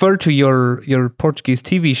can refer to your Portuguese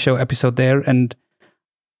TV show episode there, and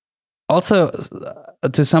also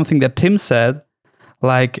to something that Tim said,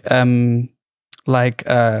 like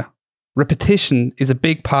repetition is a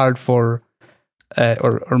big part for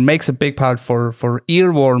or makes a big part for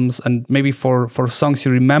earworms, and maybe for songs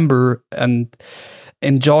you remember and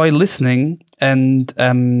enjoy listening. And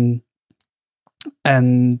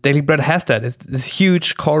Daily Bread has that. It's this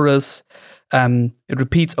huge chorus. It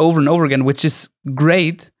repeats over and over again, which is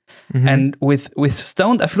great. Mm-hmm. And with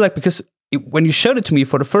Stoned, I feel like because when you showed it to me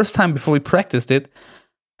for the first time before we practiced it,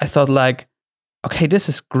 I thought like, okay, this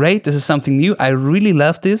is great. This is something new. I really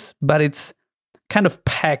love this, but it's kind of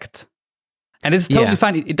packed. And it's totally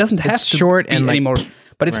fine. It doesn't have to short be and anymore.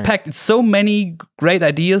 But it's packed. It's so many great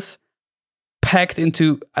ideas packed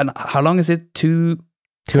into, and how long is it?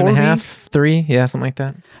 2.5, 3? Yeah, something like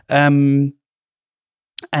that. And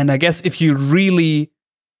I guess if you really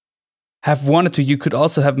have wanted to, you could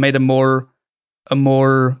also have made a more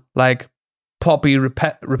like poppy,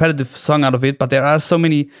 repetitive song out of it. But there are so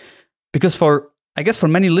many, because for I guess for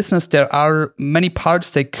many listeners, there are many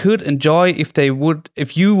parts they could enjoy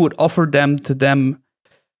if you would offer them to them,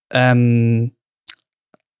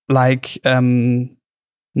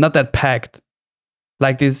 not that packed,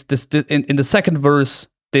 like this in the second verse,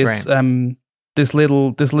 this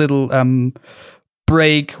little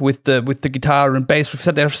break with the guitar and bass. We've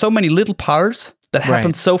said there are so many little parts that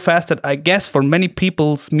happen so fast that I guess for many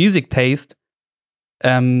people's music taste,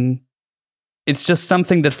 it's just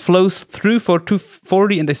something that flows through for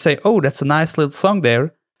 240, and they say, "Oh, that's a nice little song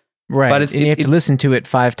there." Right, but you have to listen to it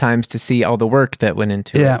 5 times to see all the work that went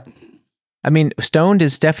into it. Yeah. I mean, Stoned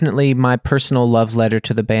is definitely my personal love letter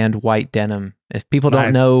to the band White Denim. If people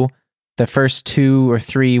don't know the first 2 or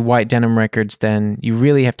 3 White Denim records, then you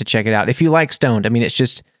really have to check it out. If you like Stoned, I mean, it's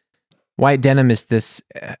just, White Denim is this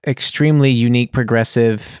extremely unique,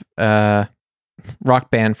 progressive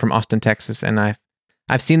rock band from Austin, Texas, and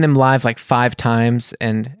I've seen them live like 5 times,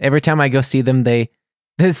 and every time I go see them, the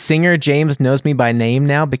singer James knows me by name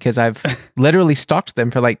now because I've literally stalked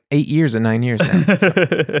them for like 8 years or 9 years now. So,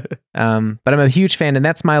 but I'm a huge fan, and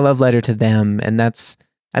that's my love letter to them. And that's,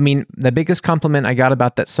 I mean, the biggest compliment I got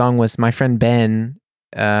about that song was my friend Ben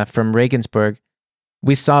from Regensburg.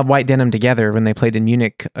 We saw White Denim together when they played in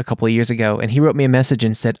Munich a couple of years ago, and he wrote me a message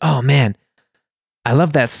and said, "Oh man, I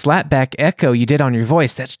love that slapback echo you did on your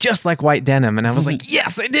voice. That's just like White Denim." And I was like,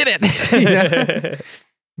 yes, I did it.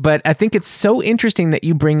 But I think it's so interesting that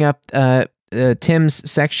you bring up Tim's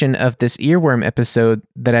section of this earworm episode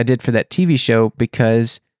that I did for that TV show,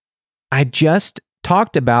 because I just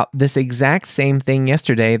talked about this exact same thing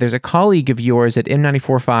yesterday. There's a colleague of yours at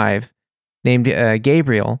M94.5 named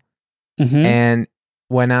Gabriel. Mm-hmm. And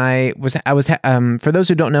when I was for those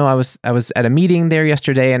who don't know, I was at a meeting there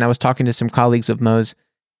yesterday, and I was talking to some colleagues of Mo's,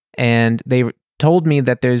 and they told me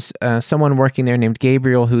that there's someone working there named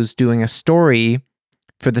Gabriel who's doing a story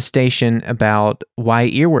for the station about why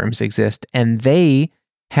earworms exist, and they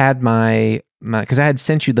had my because I had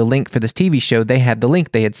sent you the link for this TV show. They had the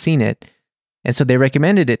link, they had seen it, and so they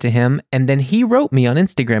recommended it to him. And then he wrote me on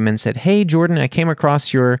Instagram and said, "Hey Jordan, I came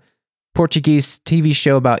across your Portuguese TV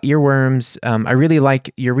show about earworms. I really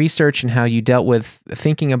like your research and how you dealt with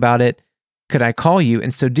thinking about it. Could I call you?"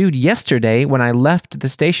 And so, dude, yesterday when I left the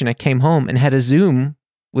station, I came home and had a Zoom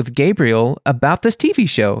with Gabriel about this TV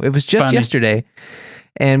show. It was just yesterday.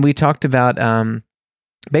 And we talked about,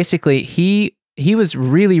 basically, he was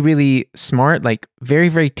really, really smart, like very,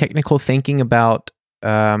 very technical thinking about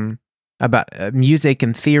music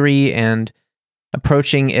and theory, and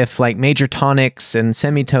approaching if like major tonics and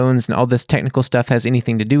semitones and all this technical stuff has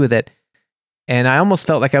anything to do with it. And I almost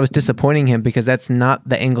felt like I was disappointing him because that's not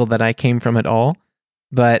the angle that I came from at all.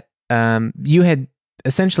 But you had,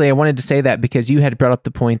 essentially, I wanted to say that because you had brought up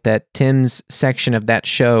the point that Tim's section of that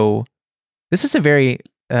show, this is a very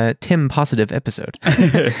Tim positive episode,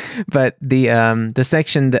 but the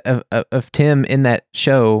section of Tim in that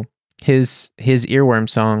show, his earworm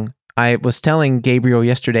song, I was telling Gabriel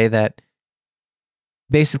yesterday that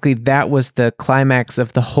basically that was the climax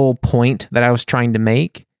of the whole point that I was trying to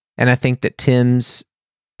make. And I think that Tim's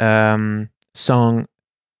song,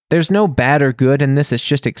 there's no bad or good in this, it's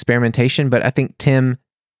just experimentation, but I think Tim's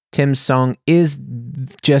song is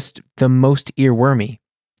just the most earwormy.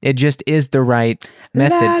 It just is the right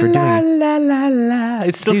method for doing it. La, la, la.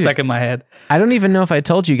 It's still stuck in my head. I don't even know if I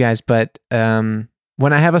told you guys, but when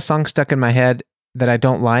I have a song stuck in my head that I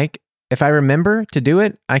don't like, if I remember to do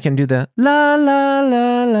it, I can do the la la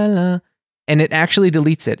la la la, and it actually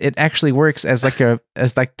deletes it. It actually works as like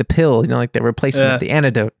the pill, like the replacement, the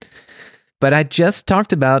antidote. But I just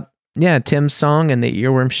talked about Tim's song and the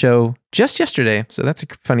earworm show just yesterday, so that's a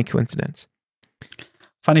funny coincidence.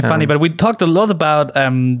 Funny. But we talked a lot about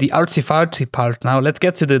the artsy-fartsy part now. Let's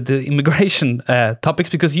get to the immigration topics,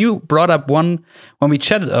 because you brought up one, when we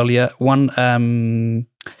chatted earlier, one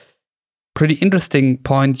pretty interesting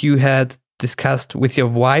point you had discussed with your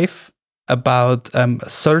wife about a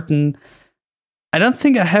certain, I don't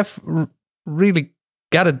think I have really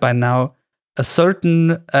got it by now, a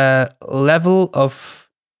certain level of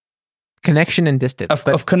connection and distance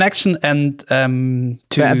of connection and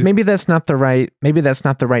maybe that's not the right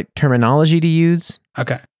terminology to use.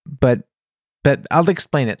 Okay, but I'll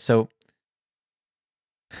explain it. So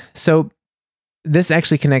this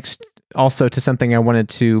actually connects also to something I wanted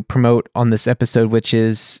to promote on this episode, which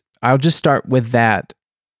is, I'll just start with that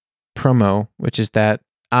promo, which is that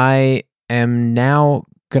I am now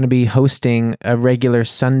going to be hosting a regular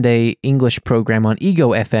Sunday English program on Ego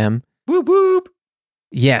FM. Whoop whoop.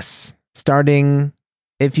 Yes. Starting,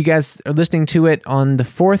 if you guys are listening to it on the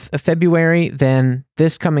 4th of February, then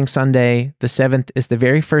this coming Sunday, the 7th, is the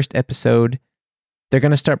very first episode. they're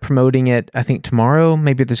going to start promoting it, I think, tomorrow.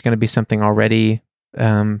 Maybe there's going to be something already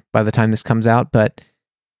by the time this comes out. But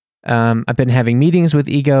I've been having meetings with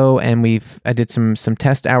Ego, and I did some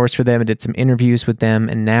test hours for them. I did some interviews with them,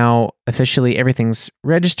 and now officially everything's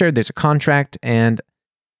registered. There's a contract, and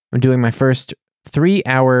I'm doing my first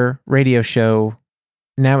 3-hour radio show.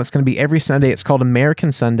 Now it's going to be every Sunday. It's called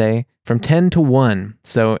American Sunday from 10 to 1.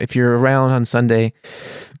 So if you're around on Sunday,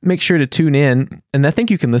 make sure to tune in. And I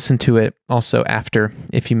think you can listen to it also after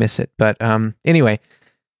if you miss it. But anyway,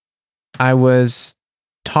 I was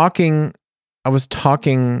talking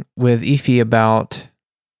with Ify about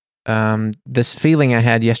this feeling I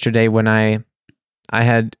had yesterday when I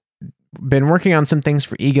had been working on some things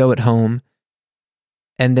for Ego at home.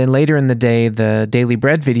 And then later in the day, the Daily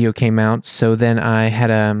Bread video came out. So then I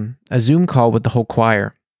had a Zoom call with the whole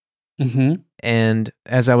choir. Mm-hmm. And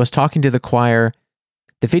as I was talking to the choir,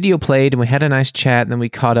 the video played and we had a nice chat. And then we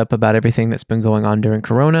caught up about everything that's been going on during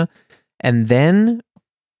Corona. And then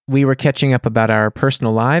we were catching up about our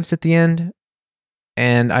personal lives at the end.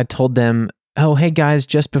 And I told them, oh, hey guys,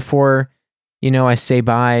 just before I say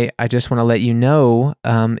bye, I just want to let you know,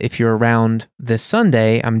 if you're around this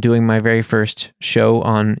Sunday, I'm doing my very first show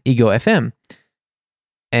on Ego FM.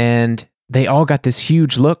 And they all got this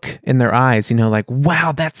huge look in their eyes, like,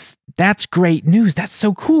 wow, that's great news. That's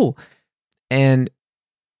so cool. And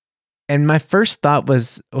my first thought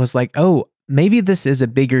was like, oh, maybe this is a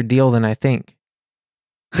bigger deal than I think.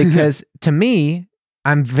 Because to me,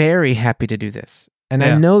 I'm very happy to do this. And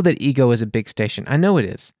I know that Ego is a big station. I know it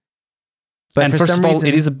is. But and first of all,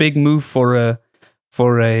 it is a big move for a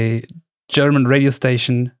German radio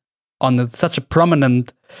station on such a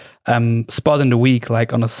prominent spot in the week,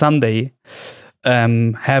 like on a Sunday,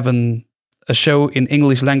 having a show in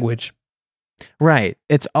English language. Right.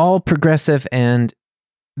 It's all progressive, and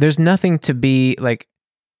there's nothing to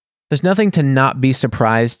not be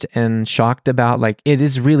surprised and shocked about. Like, it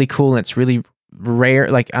is really cool, and it's really rare.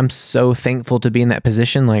 Like, I'm so thankful to be in that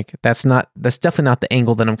position. Like, that's definitely not the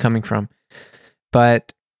angle that I'm coming from.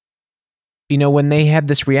 But, when they had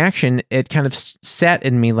this reaction, it kind of sat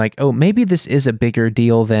in me like, oh, maybe this is a bigger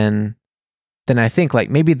deal than I think. Like,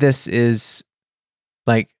 maybe this is,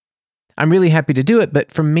 like, I'm really happy to do it,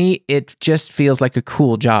 but for me, it just feels like a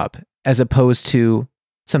cool job as opposed to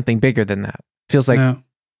something bigger than that. Feels like,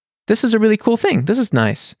 this is a really cool thing. This is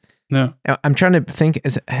nice. No. I'm trying to think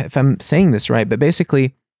if I'm saying this right, but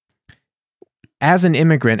basically, as an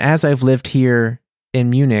immigrant, as I've lived here in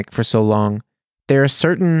Munich for so long, there are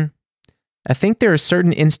certain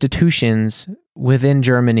institutions within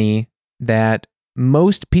Germany that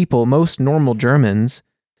most normal Germans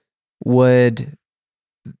would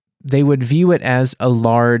view it as a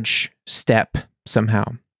large step somehow.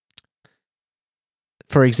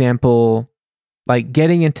 For example, like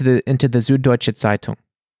getting into the Süddeutsche Zeitung,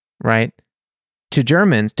 right? To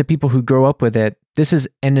Germans, to people who grow up with it, this is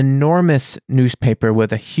an enormous newspaper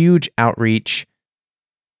with a huge outreach,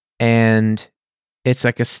 and it's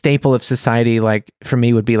like a staple of society. Like, for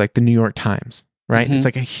me, would be like the New York Times, right? Mm-hmm. It's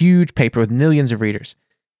like a huge paper with millions of readers.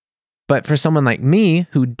 But for someone like me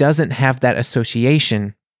who doesn't have that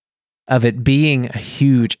association of it being a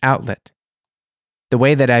huge outlet, the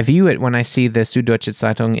way that I view it when I see the Süddeutsche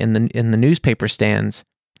Zeitung in the newspaper stands,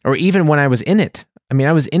 or even when I was in it,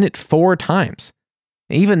 I was in it 4 times.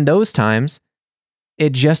 Even those times,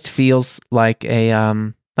 it just feels like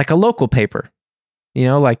a local paper,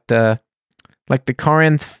 like the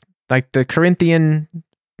Corinthian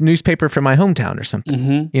newspaper from my hometown or something.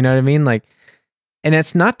 Mm-hmm. You know what I mean? Like, and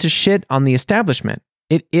it's not to shit on the establishment.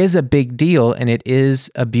 It is a big deal, and it is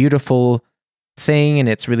a beautiful thing, and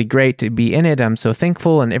it's really great to be in it. I'm so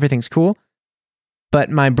thankful, and everything's cool. But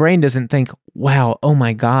my brain doesn't think, wow, oh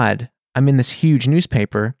my God, I'm in this huge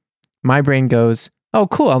newspaper. My brain goes, oh,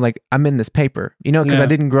 cool. I'm in this paper, because I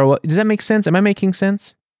didn't grow up. Does that make sense? Am I making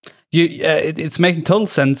sense? It's making total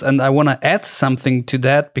sense, and I want to add something to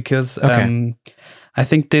that because I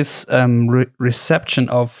think this reception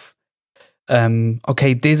of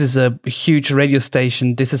this is a huge radio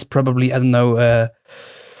station. This is probably, I don't know,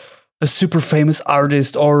 a super famous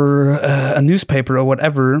artist or a newspaper or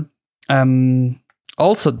whatever.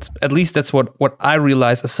 Also, at least that's what I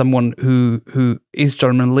realize as someone who is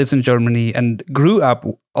German, lives in Germany, and grew up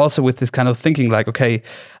also with this kind of thinking, like, okay,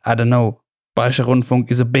 I don't know, Bayerischer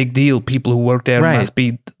Rundfunk is a big deal. People who work there must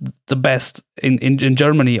be the best in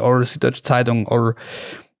Germany, or Süddeutsche Zeitung, or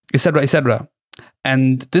etc. etc.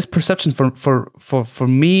 And this perception for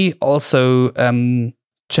me also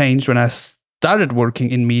changed when I started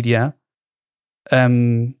working in media.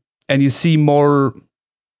 And you see more,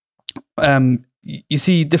 you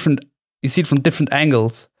see it from different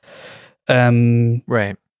angles.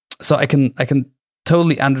 Right. So I can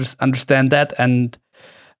totally understand that, and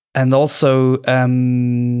also I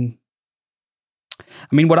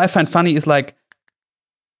mean, what I find funny is like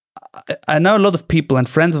I know a lot of people and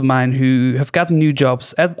friends of mine who have gotten new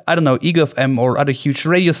jobs at, I don't know, Ego FM or other huge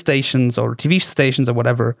radio stations or TV stations or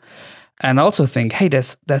whatever, and also think, hey,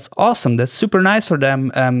 that's awesome, that's super nice for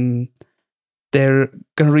them. They're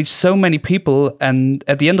gonna reach so many people, and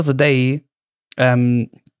at the end of the day, I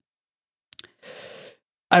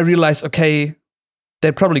realize, okay,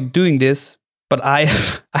 they're probably doing this, but I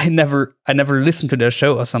never listen to their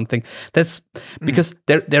show or something. That's because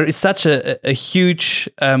there is such a huge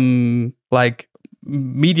like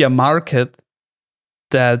media market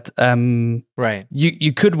that right.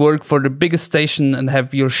 You could work for the biggest station and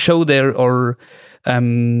have your show there, or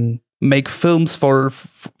make films for a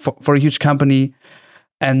huge company,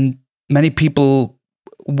 and many people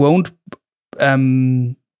won't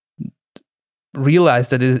realize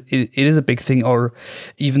that it is a big thing, or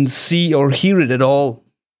even see or hear it at all.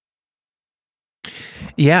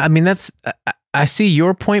 Yeah, I mean that's I see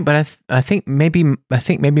your point, but I think maybe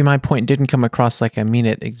my point didn't come across like I mean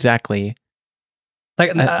it exactly.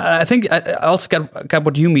 Like I think I also got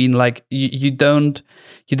what you mean. Like you didn't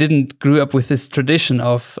grow up with this tradition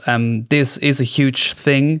of this is a huge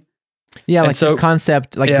thing. Yeah, and like so, this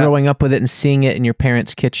concept, like growing up with it and seeing it in your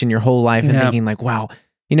parents' kitchen your whole life, and thinking like, wow.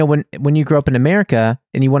 You know, when you grow up in America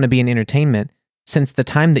and you want to be in entertainment, since the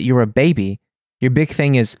time that you were a baby, your big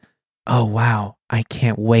thing is, oh, wow, I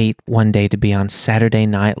can't wait one day to be on Saturday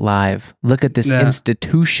Night Live. Look at this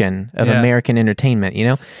institution of American entertainment, you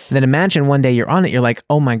know? And then imagine one day you're on it, you're like,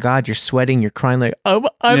 oh my God, you're sweating, you're crying, like, I'm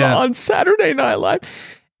on Saturday Night Live.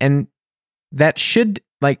 And that should,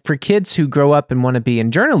 like, for kids who grow up and want to be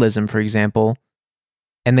in journalism, for example,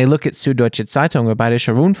 and they look at Süddeutsche Zeitung or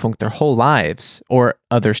Bayerischer Rundfunk their whole lives, or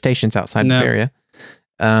other stations outside the area,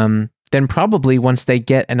 then probably once they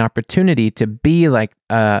get an opportunity to be like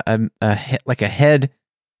a head,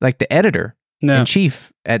 like the editor in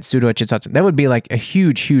chief at Süddeutsche Zeitung, that would be like a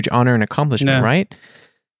huge honor and accomplishment, right?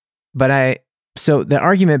 But so the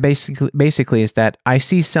argument basically is that I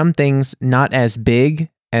see some things not as big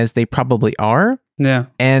as they probably are. Yeah.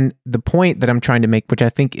 And the point that I'm trying to make, which I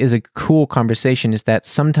think is a cool conversation, is that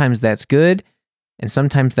sometimes that's good and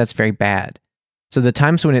sometimes that's very bad. So the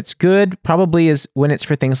times when it's good probably is when it's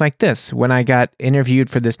for things like this, when I got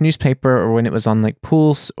interviewed for this newspaper, or when it was on like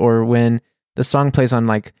Pulse, or when the song plays on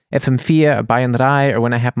like FM4 or Bayern 3, or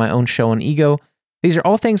when I have my own show on Ego. These are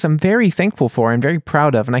all things I'm very thankful for and very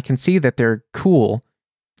proud of, and I can see that they're cool,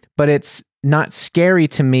 but it's not scary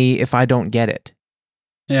to me if I don't get it.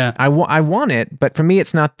 Yeah, I want it, but for me,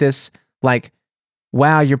 it's not this like,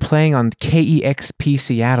 wow, you're playing on KEXP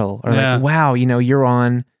Seattle, or like, wow, you know, you're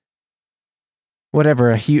on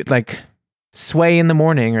whatever, a huge, like Sway in the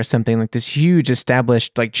Morning or something, like this huge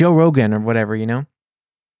established, like Joe Rogan or whatever, you know?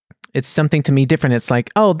 It's something to me different. It's like,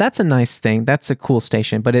 oh, that's a nice thing. That's a cool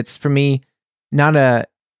station. But it's for me, not a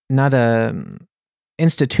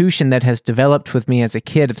institution that has developed with me as a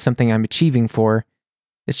kid of something I'm achieving for.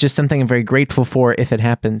 It's just something I'm very grateful for if it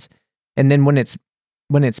happens. And then when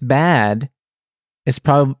it's bad, it's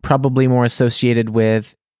probably more associated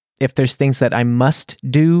with if there's things that I must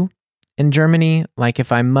do in Germany, like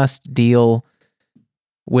if I must deal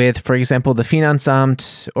with, for example, the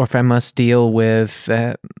Finanzamt, or if I must deal with,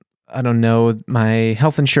 I don't know, my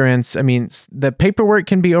health insurance. I mean, the paperwork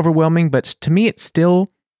can be overwhelming, but to me, it's still,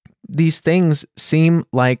 these things seem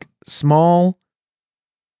like small,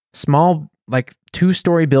 like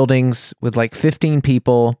 2-story buildings with like 15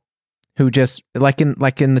 people who just, like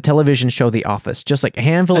in the television show The Office, just like a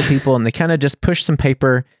handful of people, and they kind of just push some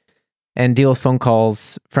paper and deal with phone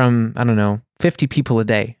calls from, I don't know, 50 people a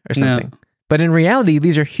day or something. No. But in reality,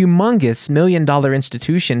 these are humongous $1 million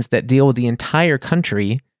institutions that deal with the entire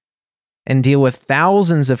country and deal with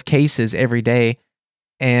thousands of cases every day.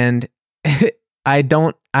 And I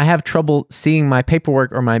have trouble seeing my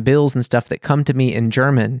paperwork or my bills and stuff that come to me in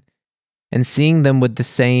German and seeing them with the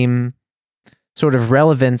same sort of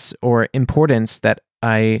relevance or importance that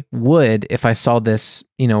I would if I saw this,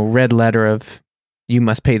 you know, red letter of, you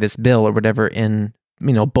must pay this bill or whatever in,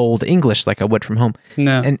 you know, bold English like I would from home.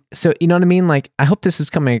 No. And so, you know what I mean? Like, I hope this is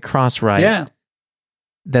coming across right. Yeah.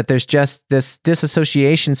 That there's just this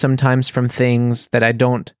disassociation sometimes from things that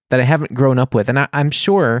I haven't grown up with. And I'm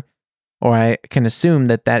sure, or I can assume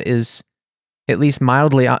that is at least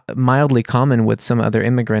mildly common with some other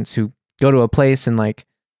immigrants who go to a place and like,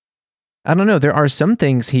 I don't know, there are some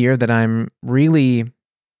things here that I'm really,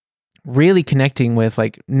 really connecting with.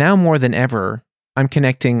 Like now more than ever, I'm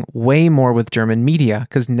connecting way more with German media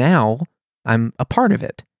because now I'm a part of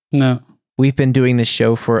it. No. we've been doing this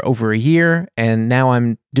show for over a year, and now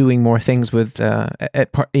I'm doing more things with,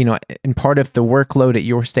 in part of the workload at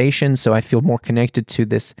your station. So I feel more connected to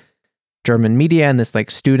this German media and this like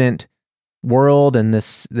student world and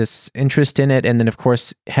this interest in it. And then of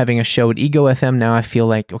course, having a show at Ego FM, now I feel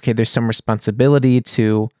like, okay, there's some responsibility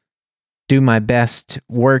to do my best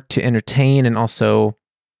work to entertain and also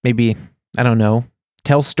maybe, I don't know,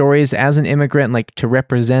 tell stories as an immigrant, like to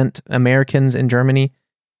represent Americans in Germany.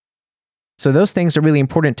 So those things are really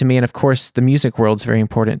important to me. And of course, the music world's very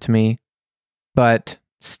important to me. But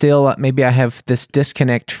still, maybe I have this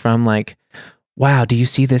disconnect from like, wow, do you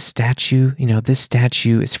see this statue? This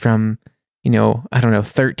statue is from, I don't know,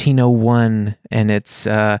 1301. And it's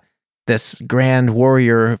this grand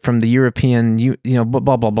warrior from the European, blah,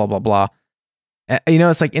 blah, blah, blah, blah, blah.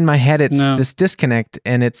 It's like in my head, it's this disconnect,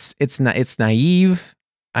 and it's naive,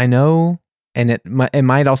 I know, and it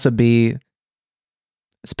might also be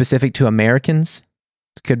specific to Americans,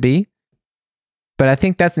 could be, but I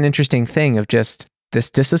think that's an interesting thing of just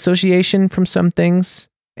this disassociation from some things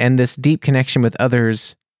and this deep connection with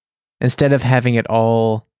others, instead of having it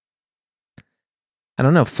all, I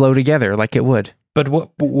don't know, flow together like it would. But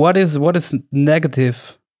what is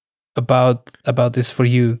negative about this for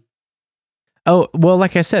you? Oh, well,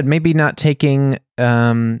 like I said, maybe not taking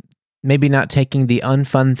the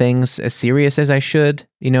unfun things as serious as I should,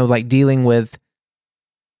 like dealing with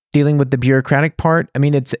the bureaucratic part. I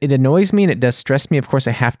mean, it annoys me and it does stress me. Of course,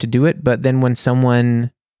 I have to do it. But then when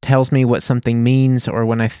someone tells me what something means, or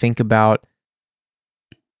when I think about,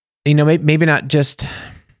 maybe not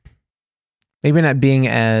being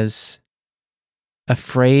as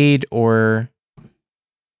afraid, or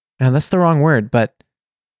that's the wrong word, but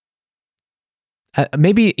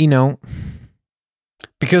maybe,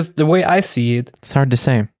 because the way I see it, it's hard to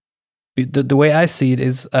say. The way I see it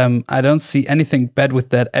is, I don't see anything bad with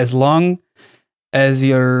that, as long as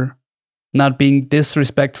you're not being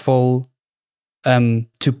disrespectful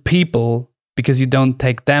to people because you don't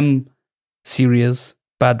take them serious.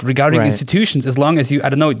 But regarding institutions, as long as you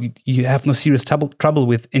have no serious trouble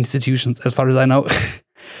with institutions, as far as I know.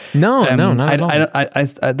 No, not at all.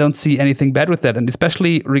 I don't see anything bad with that, and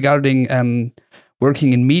especially regarding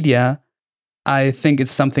working in media, I think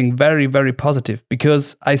it's something very, very positive,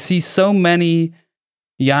 because I see so many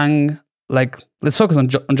young, let's focus on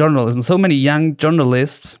journalism, so many young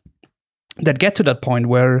journalists that get to that point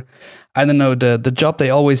where, I don't know, the job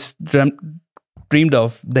they always dreamed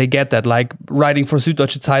of, they get that, like writing for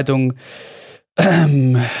Süddeutsche Zeitung,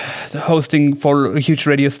 hosting for a huge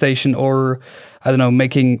radio station, or I don't know,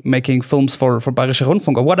 making films for Bayerischer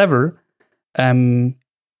Rundfunk or whatever.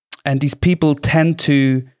 And these people tend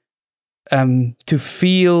to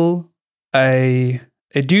feel a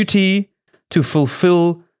duty to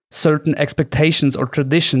fulfill certain expectations or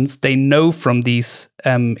traditions they know from these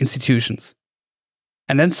institutions.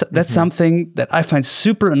 And that's something that I find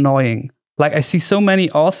super annoying. Like, I see so many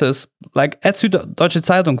authors, like at Süddeutsche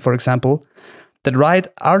Zeitung, for example, that write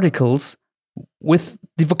articles with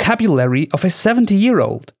the vocabulary of a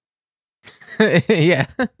 70-year-old. Yeah.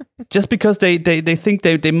 Just because they think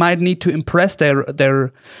they might need to impress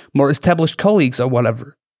their more established colleagues or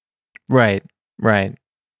whatever. Right.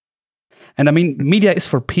 And I mean, media is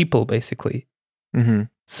for people, basically. Mm-hmm.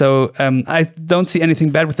 So I don't see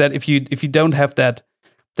anything bad with that if you don't have that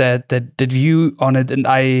view on it. And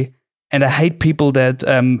I hate people that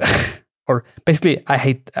or basically I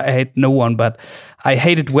hate no one, but I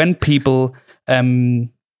hate it when people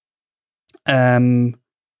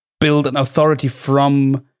build an authority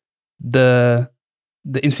from the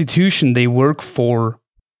institution they work for,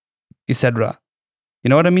 etc. You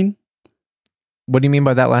know what I mean? What do you mean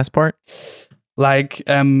by that last part? Like,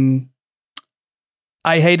 I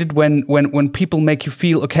hate it when people make you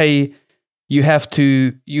feel, okay, you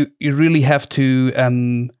really have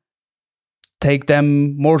to take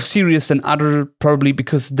them more serious than other, probably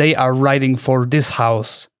because they are writing for this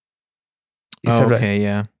house. Oh, okay,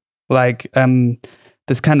 yeah. Like,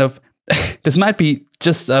 this kind of this might be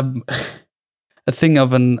just a thing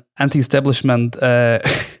of an anti-establishment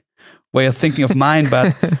way of thinking of mine,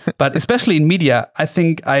 but especially in media, I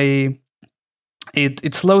think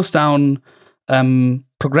it slows down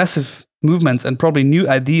progressive movements and probably new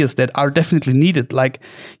ideas that are definitely needed. Like,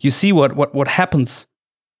 you see what happens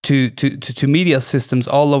to media systems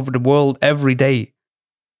all over the world every day.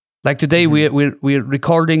 Like today, we're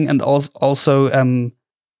recording and also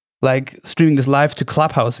like streaming this live to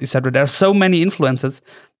Clubhouse, etc. There are so many influencers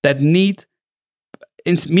that need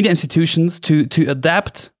media institutions to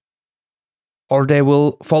adapt, or they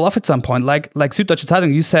will fall off at some point. Like Süddeutsche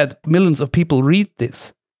Zeitung, you said millions of people read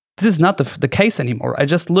this. This is not the case anymore. I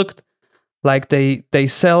just looked like they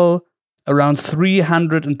sell around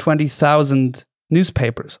 320,000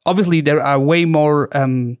 newspapers. Obviously, there are way more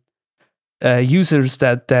users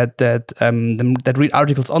that read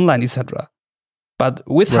articles online, etc. But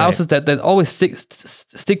with Right. houses that always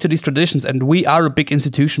stick to these traditions, and we are a big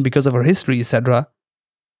institution because of our history, etc.,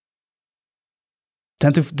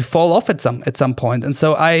 tend to fall off at some point. And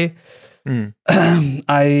so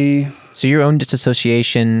So your own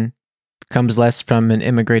disassociation comes less from an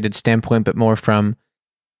immigrated standpoint, but more from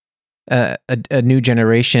a new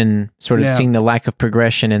generation sort of Yeah. seeing the lack of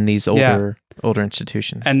progression in these older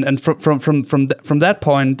institutions. and from that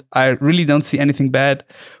point, I really don't see anything bad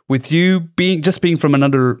with you being from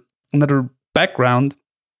another background,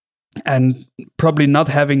 and probably not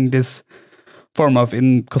having this form of,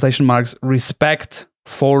 in quotation marks, respect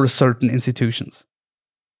for certain institutions,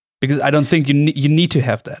 because I don't think you need to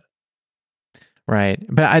have that. Right.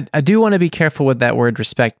 But I do want to be careful with that word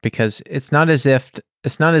respect, because it's not as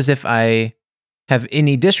if I have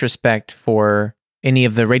any disrespect for any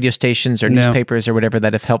of the radio stations or No. newspapers or whatever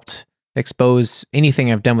that have helped expose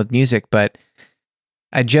anything I've done with music, but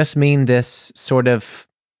I just mean this sort of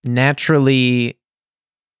naturally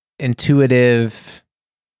intuitive,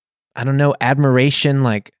 I don't know, admiration,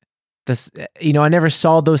 like this, I never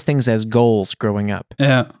saw those things as goals growing up,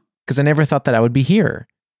 Yeah. because I never thought that I would be here.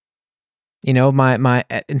 My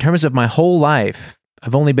in terms of my whole life,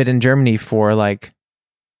 I've only been in Germany for like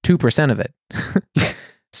 2% of it.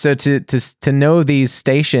 So to know these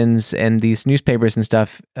stations and these newspapers and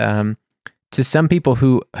stuff, to some people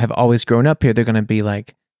who have always grown up here, they're going to be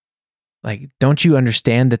like, don't you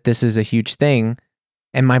understand that this is a huge thing?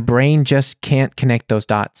 And my brain just can't connect those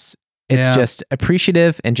dots. It's Yeah. just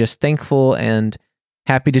appreciative and just thankful and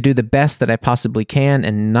happy to do the best that I possibly can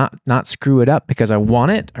and not screw it up, because I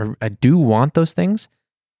want it, or I do want those things.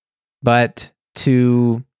 But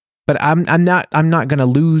I'm not going to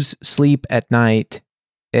lose sleep at night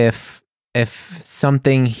if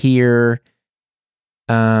something here,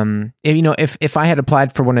 if I had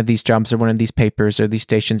applied for one of these jobs or one of these papers or these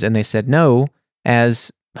stations and they said no,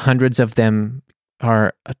 as hundreds of them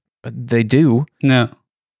they do, No.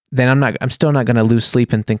 then I'm still not going to lose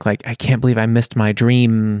sleep and think like, I can't believe I missed my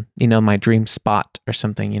dream, my dream spot or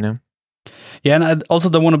something, Yeah, and I also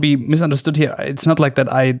don't want to be misunderstood here. It's not like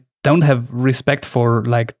that I don't have respect for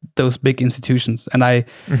like those big institutions, and I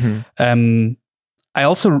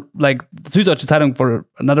also like the Süddeutsche Zeitung for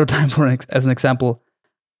another time, as an example.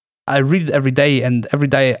 I read it every day, and every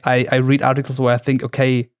day I read articles where I think,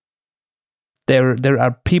 okay, there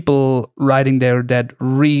are people writing there that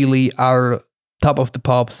really are top of the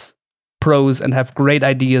pops, pros, and have great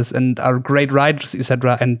ideas and are great writers,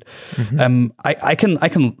 etc. And I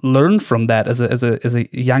can learn from that as a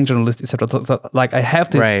young journalist, etc. So, like I have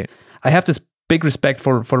this big respect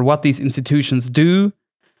for what these institutions do,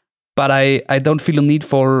 but I don't feel a need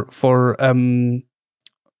for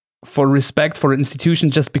respect for an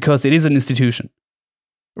institution just because it is an institution.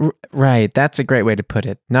 Right, that's a great way to put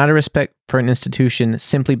it. Not a respect for an institution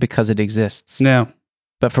simply because it exists, No,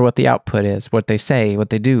 but for what the output is, what they say,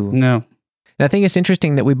 what they do. no, And I think it's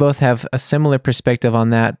interesting that we both have a similar perspective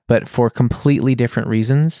on that, but for completely different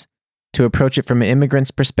reasons. To approach it from an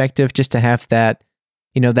immigrant's perspective, just to have that,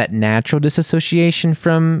 that natural disassociation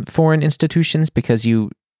from foreign institutions, because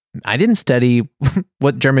I didn't study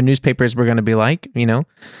what German newspapers were going to be like,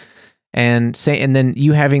 and then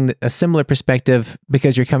you having a similar perspective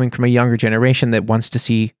because you're coming from a younger generation that wants to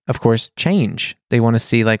see, of course, change. They want to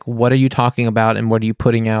see like, what are you talking about and what are you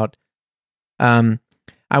putting out?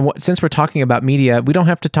 Since we're talking about media, we don't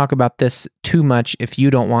have to talk about this too much if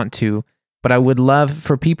you don't want to, but I would love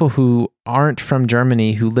for people who aren't from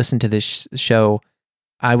Germany who listen to this show,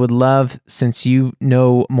 I would love, since you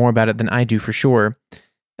know more about it than I do for sure,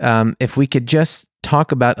 if we could just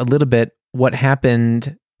talk about a little bit what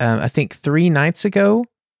happened, I think 3 nights ago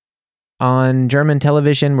on German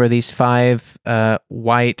television, where these 5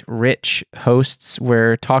 white, rich hosts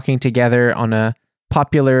were talking together on a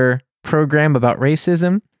popular program about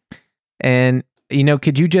racism. And,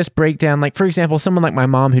 could you just break down, like, for example, someone like my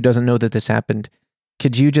mom who doesn't know that this happened,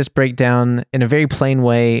 could you just break down in a very plain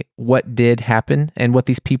way what did happen and what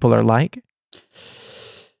these people are like?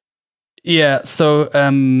 Yeah, so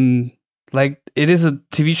like it is a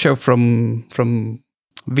TV show from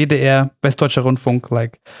WDR, Westdeutscher Rundfunk,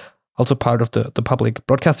 like also part of the public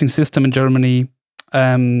broadcasting system in Germany.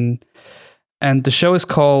 And the show is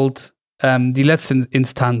called Die letzte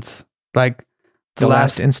Instanz, like The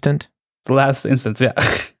last instant? The last instance, yeah.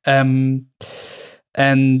 And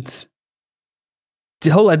the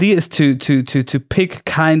whole idea is to pick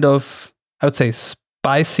kind of, I would say,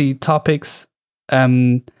 spicy topics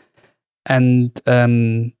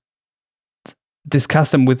and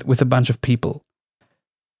discuss them with a bunch of people.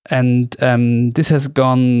 And this has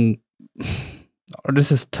gone, or this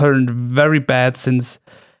has turned very bad since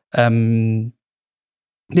they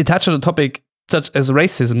touch on a topic such as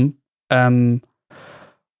racism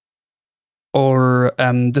or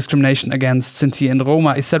discrimination against Sinti and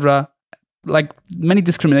Roma, etc. Like many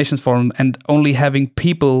discriminations form, and only having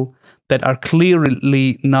people that are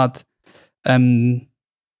clearly not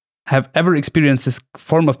have ever experienced this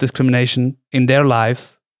form of discrimination in their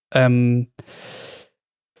lives.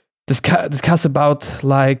 Discuss about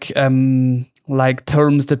like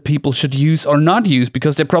terms that people should use or not use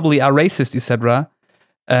because they probably are racist, etc.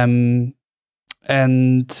 And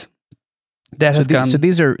that has gone. So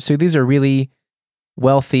these are really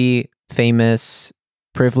wealthy, famous,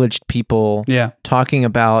 privileged people talking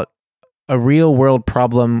about a real world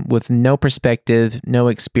problem with no perspective, no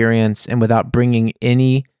experience, and without bringing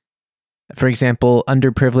any, for example,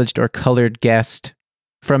 underprivileged or colored guest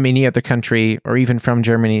from any other country or even from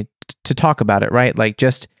Germany to talk about it, right? Like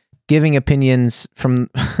just giving opinions from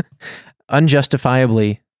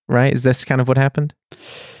unjustifiably, right? Is this kind of what happened?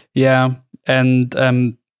 Yeah, and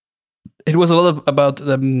it was a lot about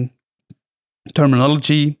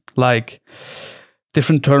terminology, like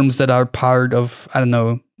different terms that are part of, I don't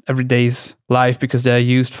know, everyday's life because they are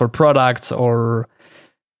used for products or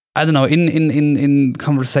I don't know in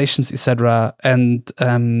conversations, etc. And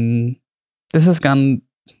this has gone,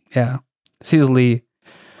 seriously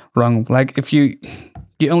wrong. Like if you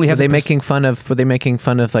only have. Were they making fun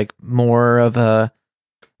of like more of a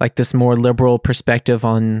like this more liberal perspective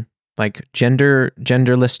on like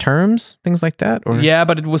genderless terms, things like that? Or yeah,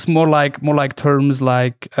 but it was more like terms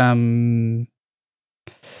like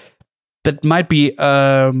that might be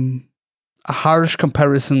a harsh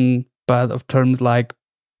comparison, but of terms like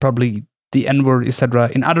probably the N-word,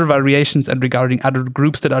 etc. in other variations and regarding other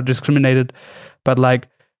groups that are discriminated, but like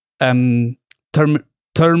terms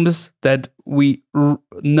that we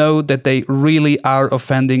know that they really are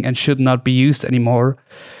offending and should not be used anymore,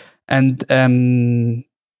 and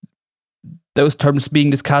those terms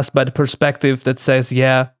being discussed by the perspective that says,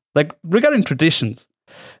 like regarding traditions,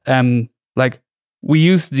 like we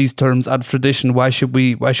use these terms out of tradition. Why should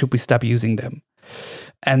we stop using them?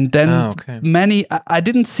 And then many, I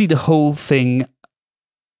didn't see the whole thing,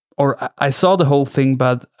 or I saw the whole thing,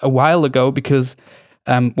 but a while ago, because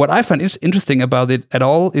what I find interesting about it at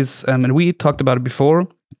all is, and we talked about it before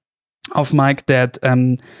off mic, that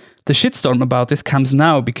the shitstorm about this comes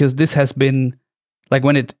now because this has been, like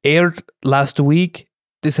when it aired last week,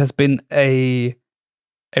 this has been a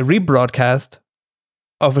rebroadcast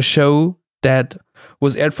of a show that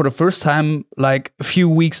was aired for the first time like a few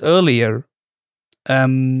weeks earlier.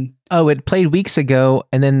 It played weeks ago,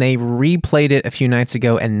 and then they replayed it a few nights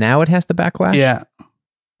ago, and now it has the backlash? Yeah.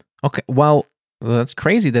 Okay, well, that's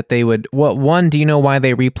crazy that they would... Well, one, do you know why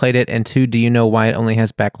they replayed it? And two, do you know why it only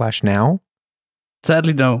has backlash now?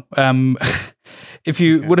 Sadly, no. If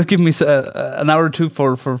you would have given me an hour or two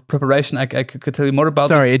for preparation, I could tell you more about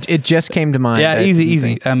Sorry, this. it just came to mind. Yeah,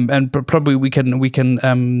 easy. And probably we can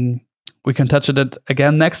touch on it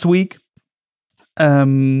again next week.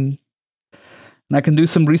 And I can do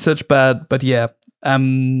some research, but yeah,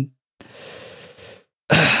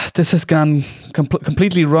 this has gone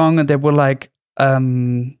completely wrong. And there were like, I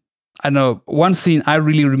know one scene I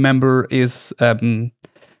really remember is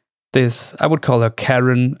this. I would call her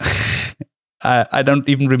Karen. I don't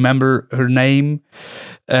even remember her name.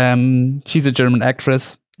 She's a German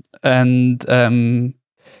actress, and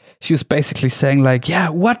she was basically saying like, yeah,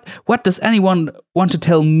 what does anyone want to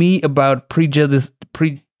tell me about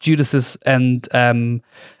prejudices and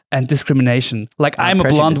discrimination? Like, I'm a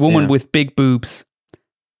blonde woman with big boobs.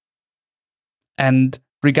 And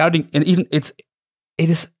regarding, and even it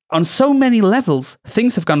is on so many levels,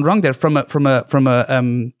 things have gone wrong there from a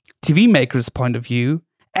TV maker's point of view.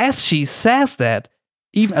 As she says that,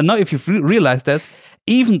 even, I don't know if you've realized that,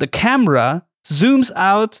 even the camera zooms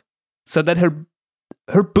out so that her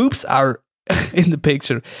boobs are in the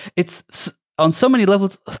picture. It's on so many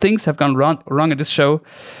levels, things have gone wrong at this show.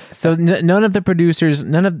 So none of the producers,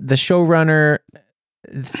 none of the showrunner,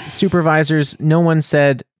 supervisors, no one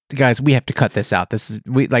said, guys, we have to cut this out. Let's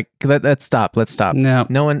stop.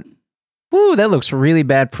 No one. Woo, that looks really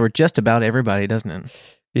bad for just about everybody, doesn't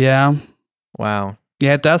it? Yeah. Wow.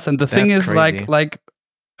 Yeah, it does. And the thing is, crazy. like,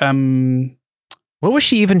 what was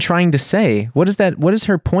she even trying to say? What is that? What is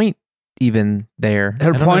her point even there?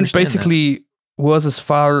 Her point basically was, as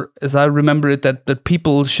far as I remember it, that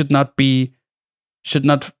people should not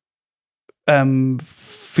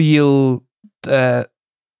feel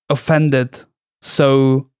offended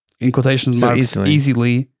so in quotation So marks,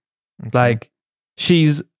 easily. Like,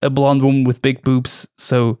 she's a blonde woman with big boobs,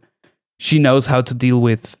 so she knows how to deal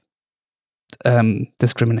with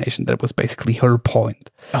discrimination. That was basically her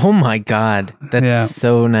point. Oh my God. That's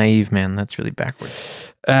so naive, man. That's really backwards.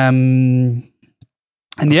 And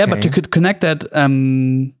but you could connect that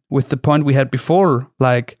with the point we had before.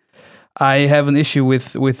 Like, I have an issue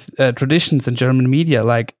with traditions in German media.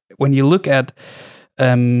 Like, when you look at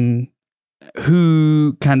who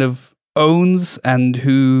kind of owns and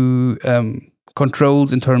who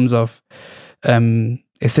controls in terms of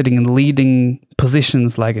is sitting in leading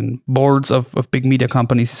positions, like in boards of big media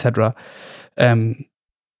companies, etc.,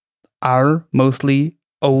 are mostly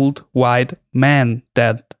old white men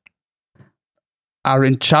that are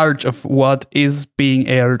in charge of what is being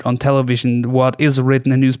aired on television, what is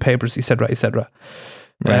written in newspapers, etc., etc.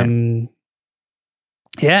 Right. And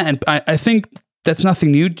I think that's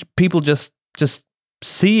nothing new. People just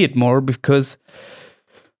see it more because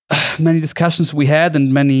many discussions we had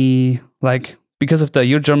and many, like, because of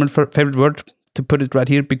your German favorite word, to put it right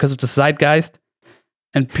here, because of the zeitgeist,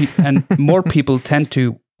 and more people tend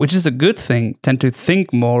to, which is a good thing, tend to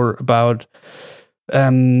think more about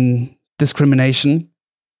discrimination,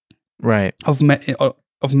 right, of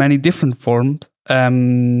many different forms.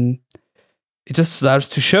 It just starts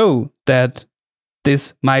to show that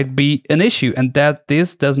this might be an issue, and that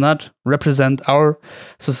this does not represent our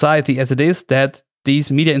society as it is, that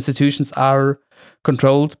these media institutions are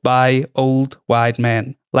controlled by old white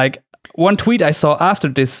men. Like, one tweet I saw after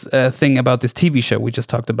this thing about this TV show we just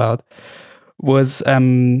talked about was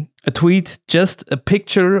a tweet, just a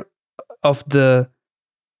picture of they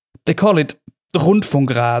call it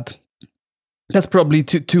Rundfunkrat. That's probably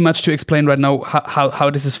too much to explain right now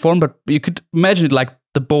how this is formed, but you could imagine it like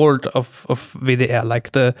the board of WDR,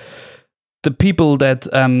 like the people that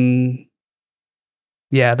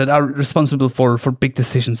that are responsible for big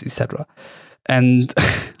decisions, etc. And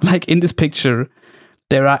like, in this picture,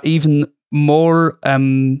 there are even more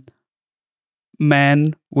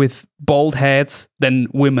men with bald heads than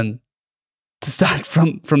women. To start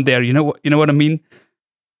from there, you know what I mean?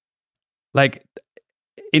 Like,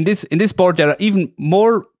 in this board, there are even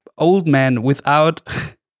more old men without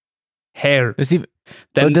hair.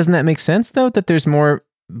 Doesn't that make sense, though, that there's more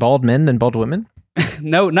bald men than bald women?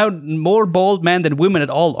 No, more bald men than women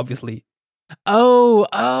at all, obviously.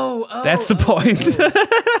 Oh. That's the point.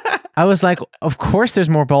 I was like, of course there's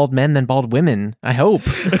more bald men than bald women. I hope.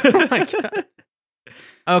 Oh my God.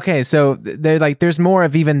 Okay, so they're like, there's more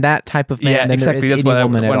of even that type of man than exactly. there is That's any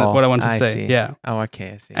woman at all. what I want to I say. see. Yeah. Oh,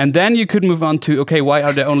 okay, I see. And then you could move on to, okay, why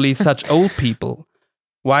are there only such old people?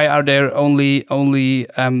 Why are there only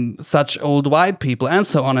such old white people? And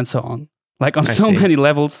so on and so on. Like, on so many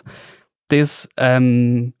levels, this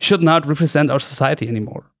should not represent our society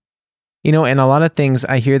anymore. You know, and a lot of things,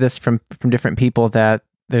 I hear this from different people, that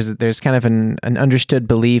there's kind of an understood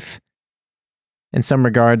belief in some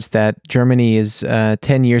regards that Germany is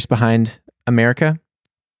 10 years behind America,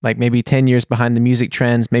 like maybe 10 years behind the music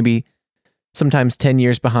trends, maybe sometimes 10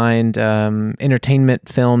 years behind entertainment,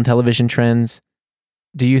 film, television trends.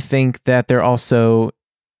 Do you think that they're also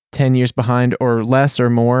 10 years behind, or less or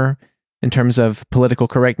more, in terms of political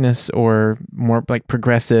correctness, or more like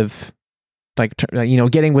progressive, like,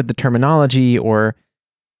 getting with the terminology or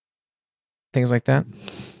things like that?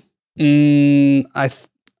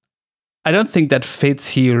 I don't think that fits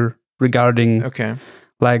here regarding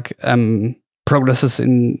like progresses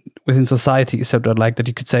within society, etc. Like, that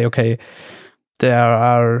you could say, okay, there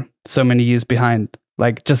are so many years behind.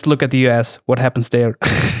 Like, just look at the US, what happens there?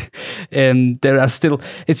 And there are still,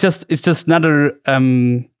 it's just another how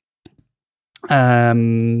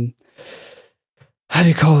do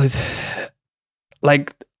you call it?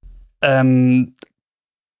 Like another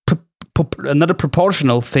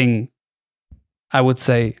proportional thing, I would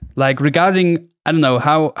say, like, regarding, I don't know,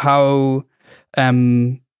 how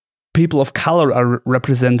people of color are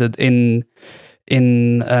represented in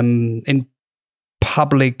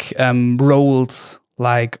public roles,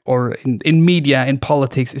 like, or in media, in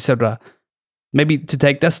politics, etc. Maybe to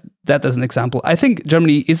take that as an example, I think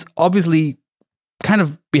Germany is obviously kind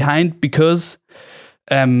of behind because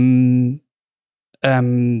another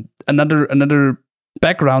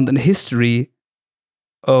background and history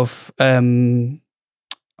of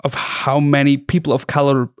how many people of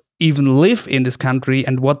color even live in this country,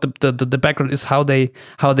 and what the background is, how they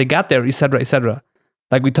got there, etc., etc.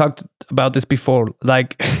 Like, we talked about this before.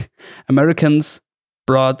 Like, Americans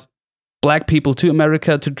brought black people to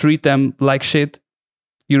America to treat them like shit.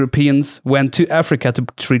 Europeans went to Africa to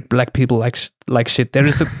treat black people like shit. There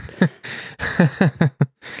is a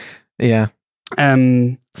yeah.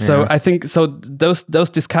 So Yeah. I think those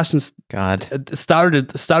discussions God.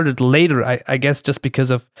 started later, I guess, just because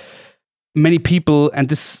of many people, and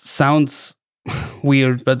this sounds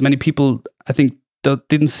weird, but many people, I think,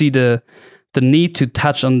 didn't see the need to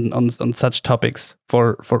touch on such topics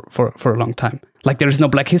for a long time. Like, there is no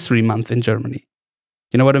Black History Month in Germany.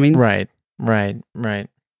 You know what I mean? Right.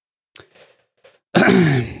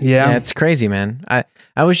 Yeah. It's crazy, man. I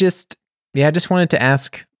just wanted to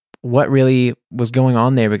ask what really was going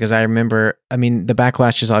on there, because I remember, I mean, the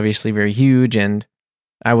backlash is obviously very huge, and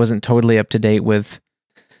I wasn't totally up to date with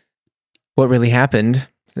what really happened.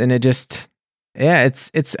 And it just,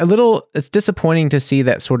 it's disappointing to see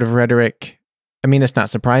that sort of rhetoric. I mean, it's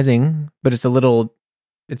not surprising, but it's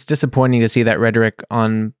disappointing to see that rhetoric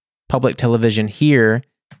on public television here,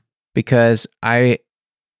 because I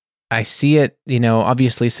see it,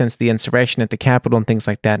 obviously since the insurrection at the Capitol and things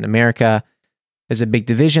like that in America. There's a big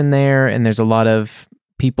division there, and there's a lot of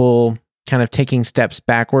people kind of taking steps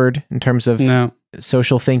backward in terms of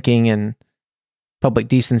social thinking and public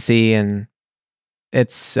decency, and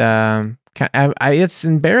it's it's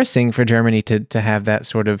embarrassing for Germany to have that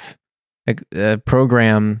sort of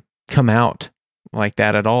program come out like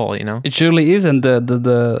that at all. It surely is, and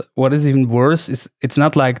the what is even worse is it's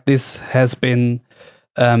not like this has been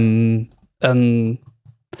an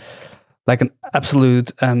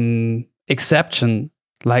absolute exception.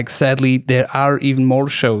 Like, sadly, there are even more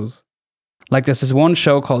shows. Like, there's this one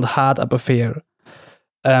show called Hard Up Affair,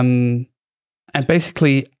 and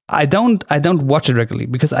basically I don't watch it regularly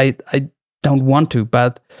because I don't want to,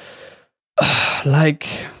 but like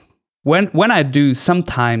when I do,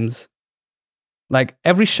 sometimes, like,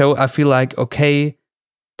 every show I feel like, okay,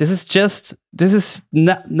 this is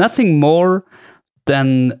nothing more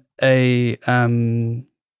than a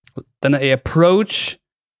approach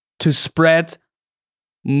to spread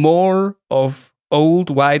more of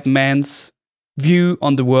old white man's view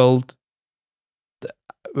on the world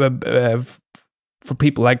for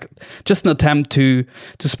people. Like, just an attempt to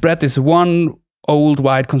spread this one old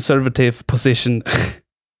white conservative position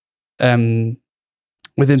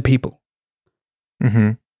within people.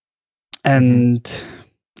 Mm-hmm. And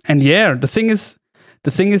yeah, the thing is,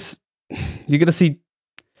 you gotta see,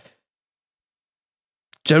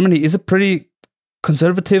 Germany is a pretty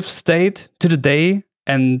conservative state to the day,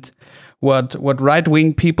 and what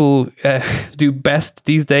right-wing people do best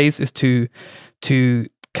these days is to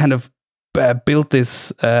kind of build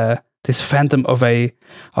this phantom of a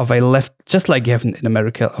left, just like you have in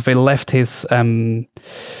America, of a leftist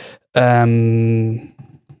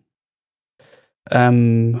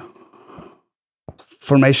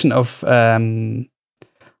formation of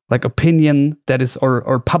like opinion that is,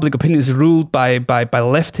 or public opinion is ruled by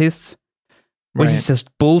leftists, which is just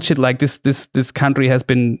bullshit. Like, this country has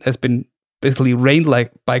been basically reigned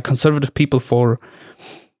like by conservative people for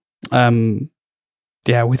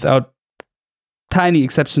without tiny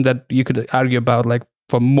exception that you could argue about, like,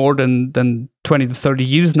 for more than 20 to 30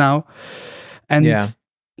 years now. And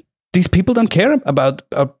these people don't care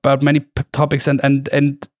about many topics,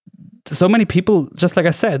 and so many people, just like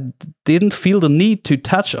I said, didn't feel the need to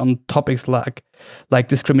touch on topics like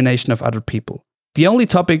discrimination of other people. The only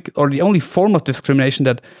topic, or the only form of discrimination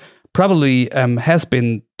that probably has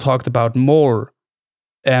been talked about more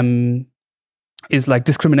is like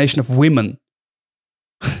discrimination of women.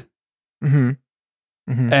 Mm-hmm.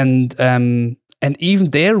 Mm-hmm. And even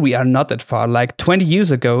there we are not that far. Like, 20 years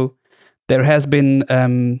ago, there has been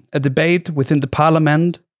a debate within the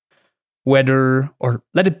parliament whether, or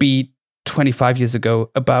let it be 25 years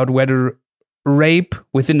ago, about whether rape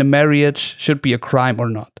within a marriage should be a crime or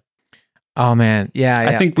not. Oh man, yeah.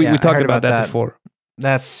 I think we talked about that before.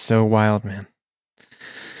 That's so wild, man.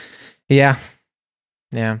 Yeah.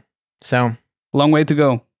 So long way to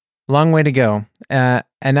go.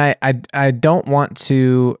 And I don't want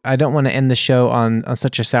to end the show on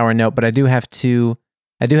such a sour note, but I do have to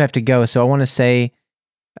go. So I want to say,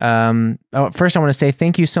 first I want to say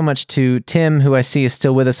thank you so much to Tim, who I see is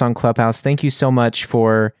still with us on Clubhouse. Thank you so much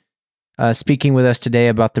for speaking with us today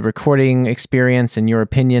about the recording experience and your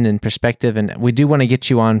opinion and perspective. And we do want to get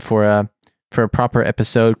you on for a proper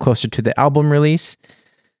episode closer to the album release.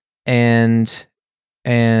 And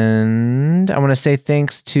I want to say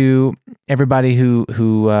thanks to everybody who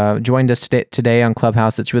joined us today on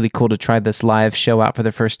Clubhouse. It's really cool to try this live show out for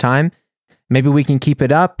the first time. Maybe we can keep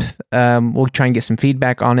it up. We'll try and get some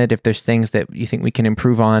feedback on it if there's things that you think we can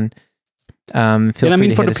improve on. Feel free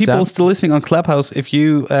to for hit the people up. still listening on Clubhouse, if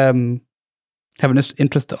you have an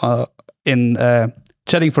interest in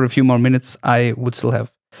chatting for a few more minutes, I would still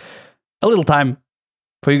have a little time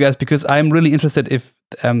for you guys, because I'm really interested if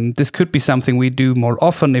this could be something we do more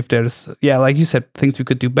often, if there's, like you said, things we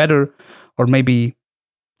could do better, or maybe,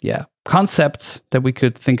 concepts that we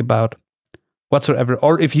could think about whatsoever,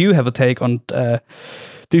 or if you have a take on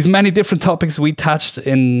these many different topics we touched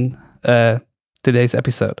in today's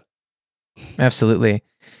episode. Absolutely.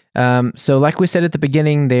 So like we said at the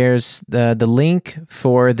beginning, there's the link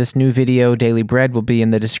for this new video, Daily Bread, will be in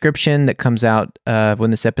the description that comes out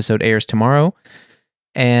when this episode airs tomorrow.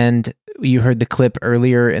 And you heard the clip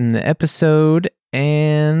earlier in the episode.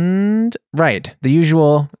 And right, the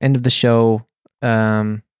usual end of the show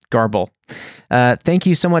garble. Thank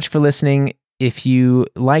you so much for listening. If you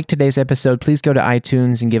like today's episode, please go to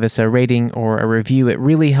iTunes and give us a rating or a review. It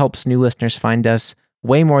really helps new listeners find us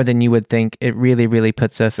way more than you would think. It really, really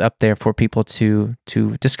puts us up there for people to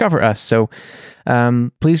discover us. So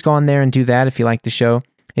please go on there and do that if you like the show.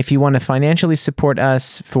 If you want to financially support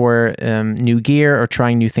us for new gear or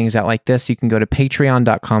trying new things out like this, you can go to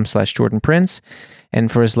patreon.com/JordanPrince. And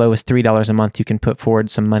for as low as $3 a month, you can put forward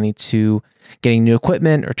some money to getting new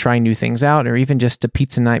equipment or trying new things out, or even just a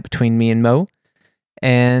pizza night between me and Mo.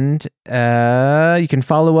 And you can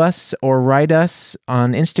follow us or write us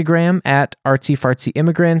on Instagram at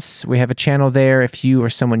artsyfartsyimmigrants. We have a channel there. If you or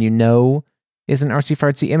someone you know is an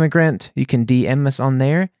artsy-fartsy immigrant, you can DM us on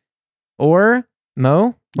there. Or,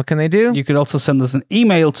 Mo, what can they do? You could also send us an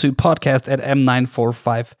email to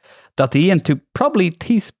podcast@m945.de, and to probably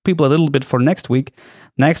tease people a little bit for next week.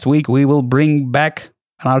 Next week, we will bring back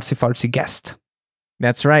an artsy-fartsy guest.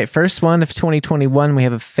 That's right. First one of 2021. We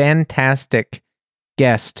have a fantastic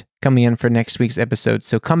guest coming in for next week's episode.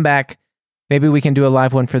 So come back. Maybe we can do a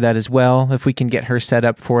live one for that as well, if we can get her set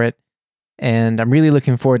up for it. And I'm really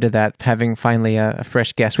looking forward to that, having finally a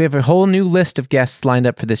fresh guest. We have a whole new list of guests lined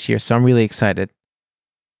up for this year, so I'm really excited.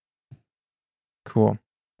 Cool.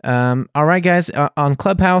 All right, guys, on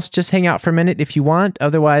Clubhouse, just hang out for a minute if you want.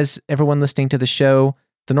 Otherwise, everyone listening to the show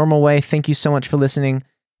the normal way, thank you so much for listening.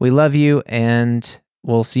 We love you, and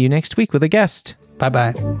we'll see you next week with a guest.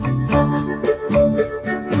 Bye-bye.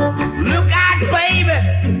 Look out, baby,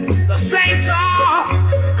 the saints are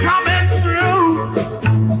coming through.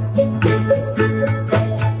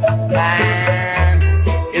 And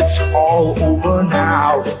it's all over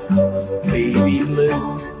now, baby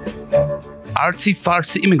blue.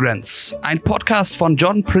 Artsy-Fartsy Immigrants, ein Podcast von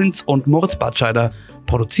Jordan Prince und Moritz Bartscheider,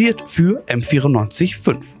 produziert für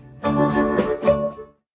M94.5.